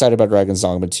 I'm excited about Dragon's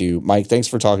Dogma 2. Mike, thanks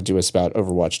for talking to us about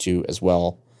Overwatch 2 as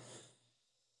well.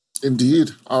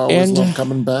 Indeed. I always love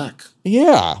coming back.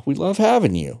 Yeah, we love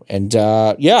having you. And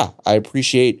I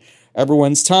appreciate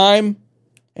everyone's time.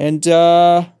 And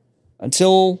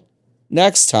until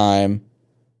next time,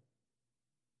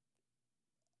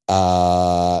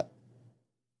 oi.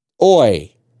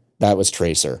 That was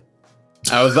Tracer.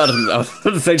 I was about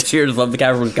to say cheers, love the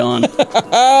camera's gone.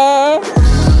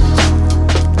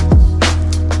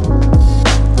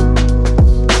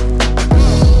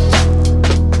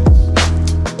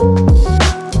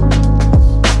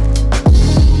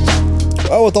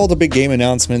 Well, with all the big game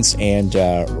announcements and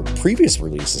previous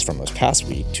releases from this past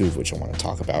week, two of which I want to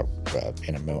talk about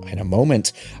in a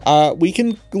moment, we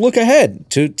can look ahead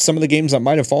to some of the games that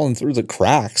might have fallen through the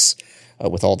cracks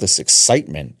with all this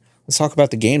excitement. Let's talk about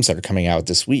the games that are coming out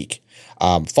this week.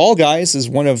 Fall Guys is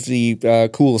one of the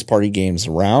coolest party games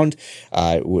around.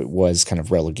 It was kind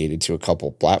of relegated to a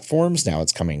couple platforms. Now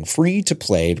it's coming free to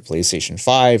play to PlayStation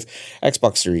 5,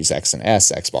 Xbox Series X and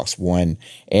S, Xbox One,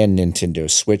 and Nintendo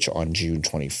Switch on June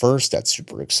 21st. That's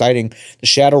super exciting. The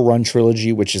Shadowrun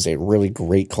trilogy, which is a really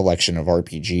great collection of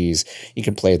RPGs. You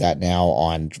can play that now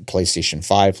on PlayStation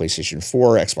 5, PlayStation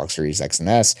 4, Xbox Series X and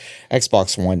S,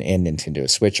 Xbox One, and Nintendo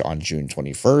Switch on June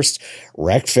 21st.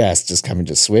 Wreckfest is coming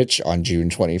to Switch on June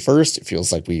 21st. It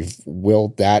feels like we've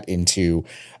willed that into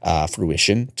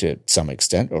fruition to some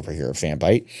extent over here at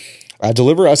Fanbyte.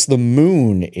 Deliver Us the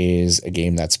Moon is a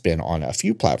game that's been on a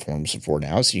few platforms before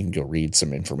now, so you can go read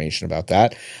some information about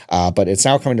that. But it's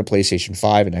now coming to PlayStation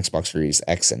 5 and Xbox Series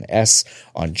X and S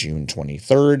on June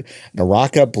 23rd.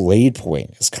 Naraka Blade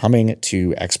Point is coming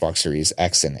to Xbox Series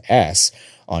X and S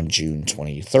on June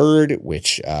 23rd,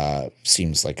 which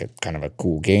seems like a kind of a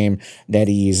cool game.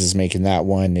 NetEase is making that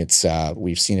one. It's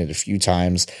we've seen it a few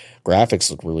times. Graphics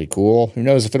look really cool. Who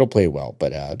knows if it'll play well,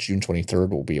 but June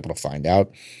 23rd we'll be able to find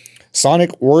out.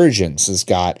 Sonic Origins has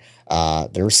got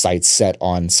their sights set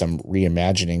on some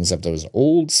reimaginings of those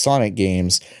old Sonic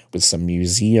games with some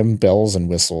museum bells and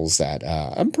whistles that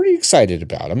I'm pretty excited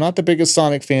about. I'm not the biggest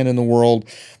Sonic fan in the world,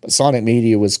 but Sonic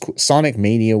Mania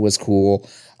was cool.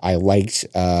 I liked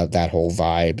that whole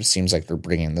vibe. Seems like they're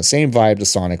bringing the same vibe to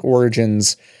Sonic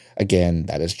Origins. Again,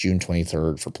 that is June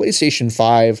 23rd for PlayStation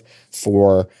 5,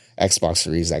 for Xbox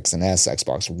Series X and S,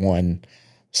 Xbox One,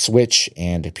 Switch,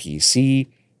 and PC.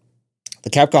 The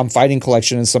Capcom Fighting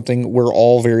Collection is something we're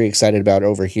all very excited about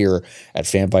over here at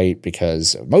Fanbyte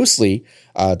because mostly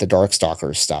the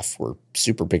Darkstalkers stuff. We're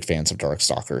super big fans of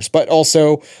Darkstalkers, but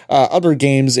also other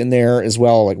games in there as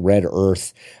well, like Red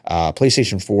Earth,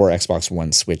 PlayStation 4, Xbox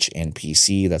One, Switch, and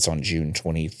PC. That's on June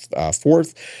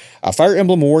 24th. Fire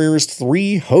Emblem Warriors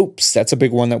 3 Hopes. That's a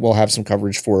big one that we'll have some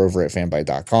coverage for over at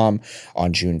fanbyte.com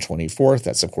on June 24th.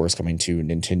 That's, of course, coming to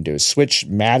Nintendo Switch.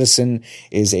 Madison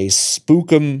is a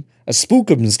spookum a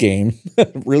Spookums game,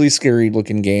 really scary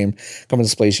looking game, coming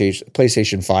to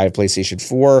PlayStation 5, PlayStation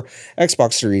 4,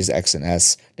 Xbox Series X and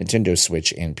S, Nintendo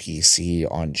Switch, and PC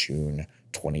on June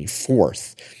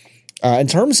 24th. In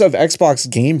terms of Xbox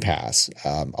Game Pass,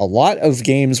 a lot of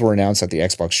games were announced at the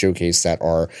Xbox Showcase that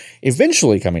are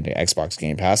eventually coming to Xbox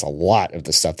Game Pass. A lot of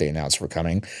the stuff they announced were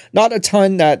coming. Not a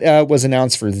ton that was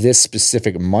announced for this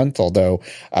specific month, although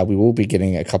we will be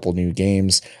getting a couple new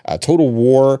games. Total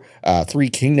War, Three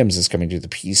Kingdoms is coming to the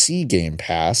PC Game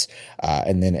Pass.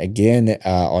 And then again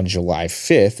on July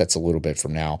 5th, that's a little bit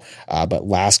from now, but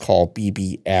Last Call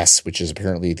BBS, which is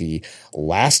apparently the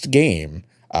last game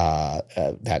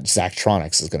that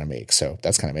Zachtronics is going to make. So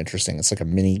that's kind of interesting. It's like a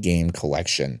mini game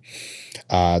collection.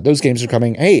 Those games are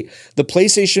coming. Hey, the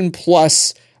PlayStation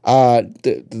Plus,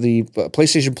 the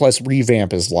PlayStation Plus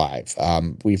revamp is live.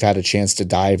 We've had a chance to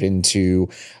dive into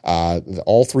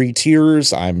all three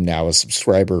tiers. I'm now a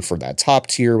subscriber for that top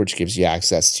tier, which gives you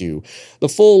access to the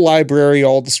full library,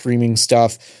 all the streaming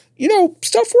stuff. You know,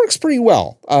 stuff works pretty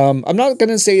well. I'm not going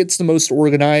to say it's the most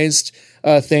organized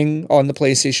thing on the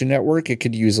PlayStation Network. It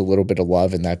could use a little bit of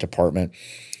love in that department,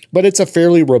 but it's a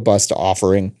fairly robust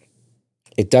offering.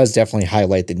 It does definitely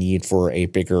highlight the need for a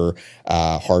bigger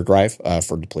hard drive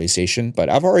for the PlayStation, but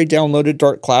I've already downloaded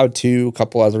Dark Cloud 2, a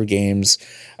couple other games,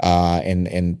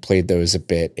 and played those a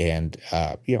bit, and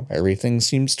everything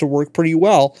seems to work pretty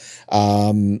well.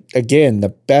 Again,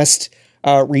 the best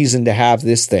reason to have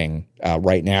this thing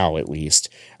right now, at least,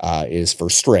 is for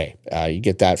Stray. You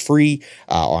get that free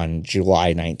on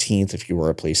July 19th if you were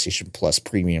a PlayStation Plus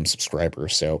premium subscriber.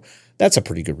 So that's a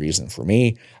pretty good reason for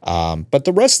me. But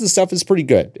the rest of the stuff is pretty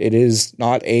good. It is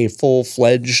not a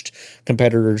full-fledged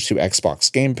competitor to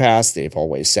Xbox Game Pass. They've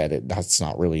always said it. That's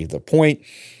not really the point.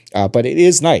 But it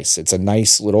is nice. It's a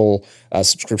nice little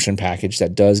subscription package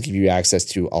that does give you access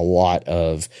to a lot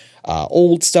of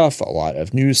old stuff, a lot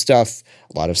of new stuff,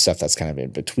 a lot of stuff that's kind of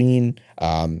in between.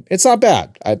 It's not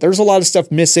bad. There's a lot of stuff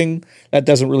missing that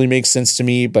doesn't really make sense to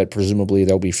me, but presumably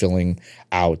they'll be filling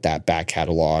out that back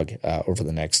catalog over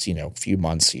the next, few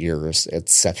months, years,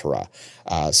 etc.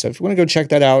 So if you want to go check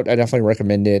that out, I definitely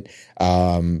recommend it.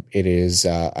 It is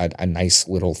a nice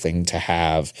little thing to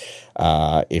have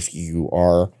if you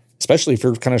are, especially if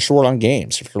you're kind of short on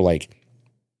games. If you're like,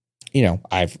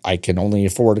 I can only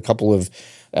afford a couple of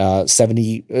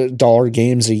 $70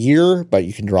 games a year, but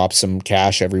you can drop some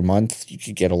cash every month. You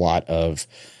could get a lot of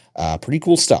pretty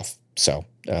cool stuff. So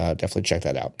definitely check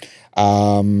that out.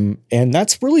 And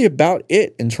that's really about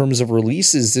it in terms of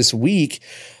releases this week.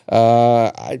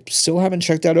 I still haven't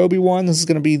checked out Obi-Wan. This is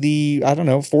going to be the,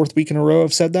 fourth week in a row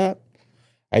I've said that.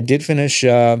 I did finish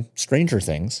Stranger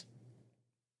Things.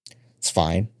 It's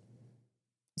fine.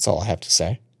 That's all I have to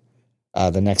say.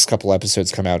 The next couple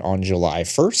episodes come out on July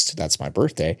 1st. That's my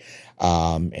birthday.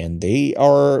 And they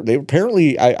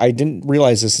apparently, I didn't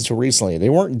realize this until recently. They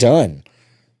weren't done.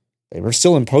 They were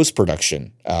still in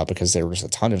post-production because there was a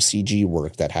ton of CG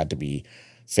work that had to be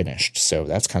finished. So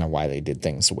that's kind of why they did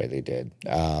things the way they did.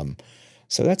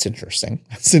 So that's interesting.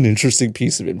 That's an interesting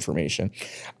piece of information.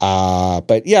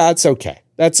 But yeah, it's okay.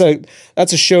 That's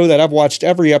a show that I've watched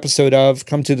every episode of,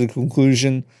 come to the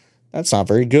conclusion that's not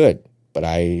very good. But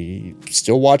I'm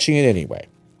still watching it anyway.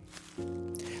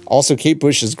 Also, Kate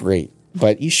Bush is great,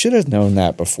 but you should have known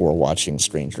that before watching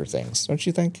Stranger Things, don't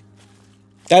you think?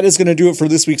 That is going to do it for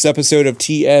this week's episode of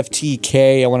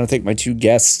TFTK. I want to thank my two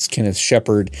guests, Kenneth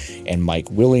Shepard and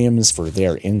Mike Williams, for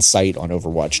their insight on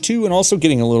Overwatch 2, and also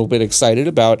getting a little bit excited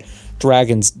about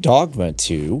Dragon's Dogma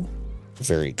 2.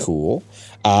 Very cool.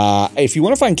 If you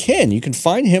want to find Ken, you can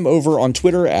find him over on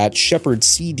Twitter at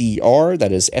ShepardCDR.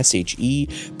 That is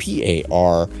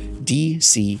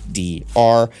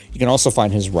ShepardDCDR. You can also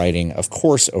find his writing, of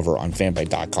course, over on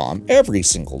fanbyte.com every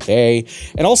single day.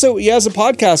 And also, he has a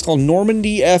podcast called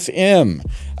Normandy FM.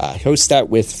 Hosts that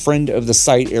with friend of the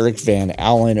site, Eric Van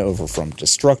Allen, over from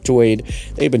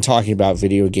Destructoid. They've been talking about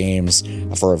video games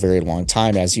for a very long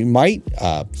time, as it might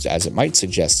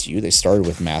suggest to you. They started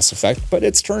with Mass Effect, but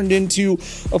it's turned into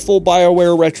a full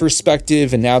BioWare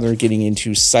retrospective, and now they're getting into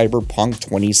Cyberpunk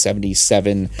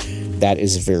 2077. That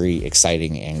is very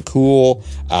exciting and cool.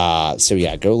 So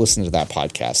yeah, go listen to that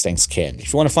podcast. Thanks, Ken.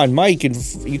 If you want to find Mike,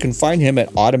 you can find him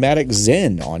at Automatic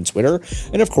Zen on Twitter.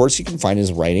 And of course, you can find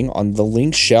his writing on the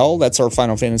Link Shell. That's our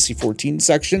Final Fantasy XIV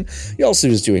section. He also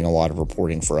is doing a lot of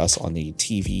reporting for us on the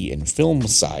TV and film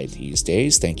side these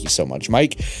days. Thank you so much,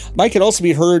 Mike. Mike can also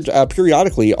be heard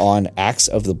periodically on Acts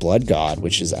of the Blood God,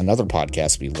 which is another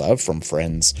podcast we love from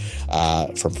friends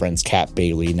Kat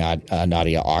Bailey,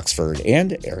 Nadia Oxford,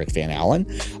 and Eric Van Allen.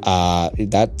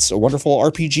 That's a wonderful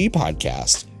RPG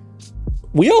podcast.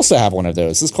 we also have one of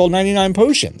those. It's called 99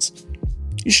 Potions.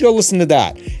 You should go listen to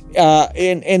that.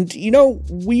 And you know,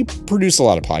 we produce a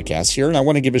lot of podcasts here, and I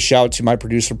want to give a shout out to my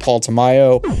producer, Paul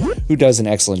Tamayo, who does an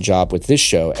excellent job with this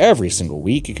show every single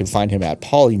week. You can find him at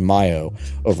Polymayo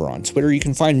over on Twitter. You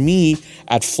can find me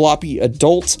at Floppy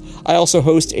Adult. I also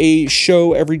host a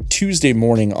show every Tuesday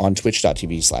morning on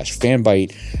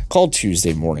twitch.tv/fanbyte called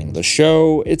Tuesday Morning the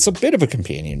Show. It's a bit of a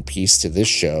companion piece to this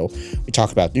show. We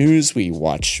talk about news, we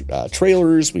watch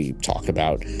trailers, we talk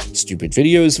about stupid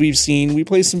videos we've seen, we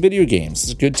play some video games.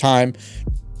 It's a good time.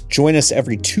 Join us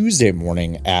every Tuesday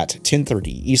morning at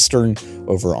 10:30 Eastern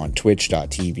over on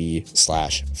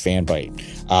twitch.tv/fanbyte.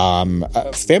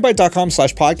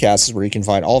 Fanbyte.com/podcast is where you can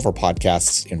find all of our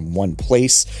podcasts in one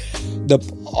place.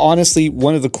 Honestly,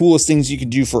 one of the coolest things you can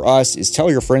do for us is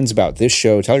tell your friends about this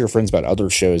show, tell your friends about other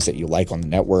shows that you like on the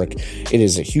network. It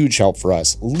is a huge help for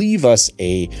us. Leave us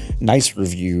a nice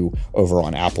review over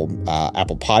on Apple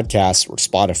Podcasts or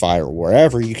Spotify or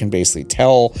wherever. You can basically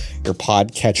tell your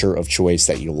podcatcher of choice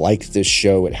that you like this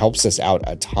show. It helps us out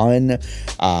a ton.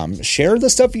 Share the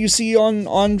stuff you see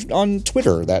on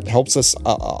Twitter. That helps us,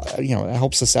 it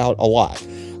helps us out a lot.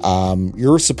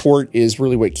 Your support is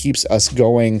really what keeps us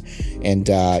going. And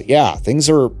things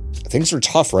are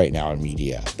tough right now in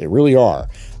media. They really are.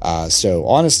 So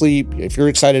honestly, if you're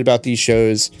excited about these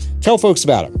shows, tell folks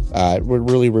about them. It would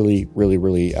really, really, really,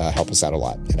 really help us out a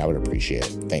lot, and I would appreciate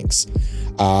it. Thanks.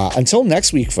 Until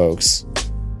next week, folks,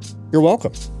 you're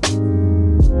welcome.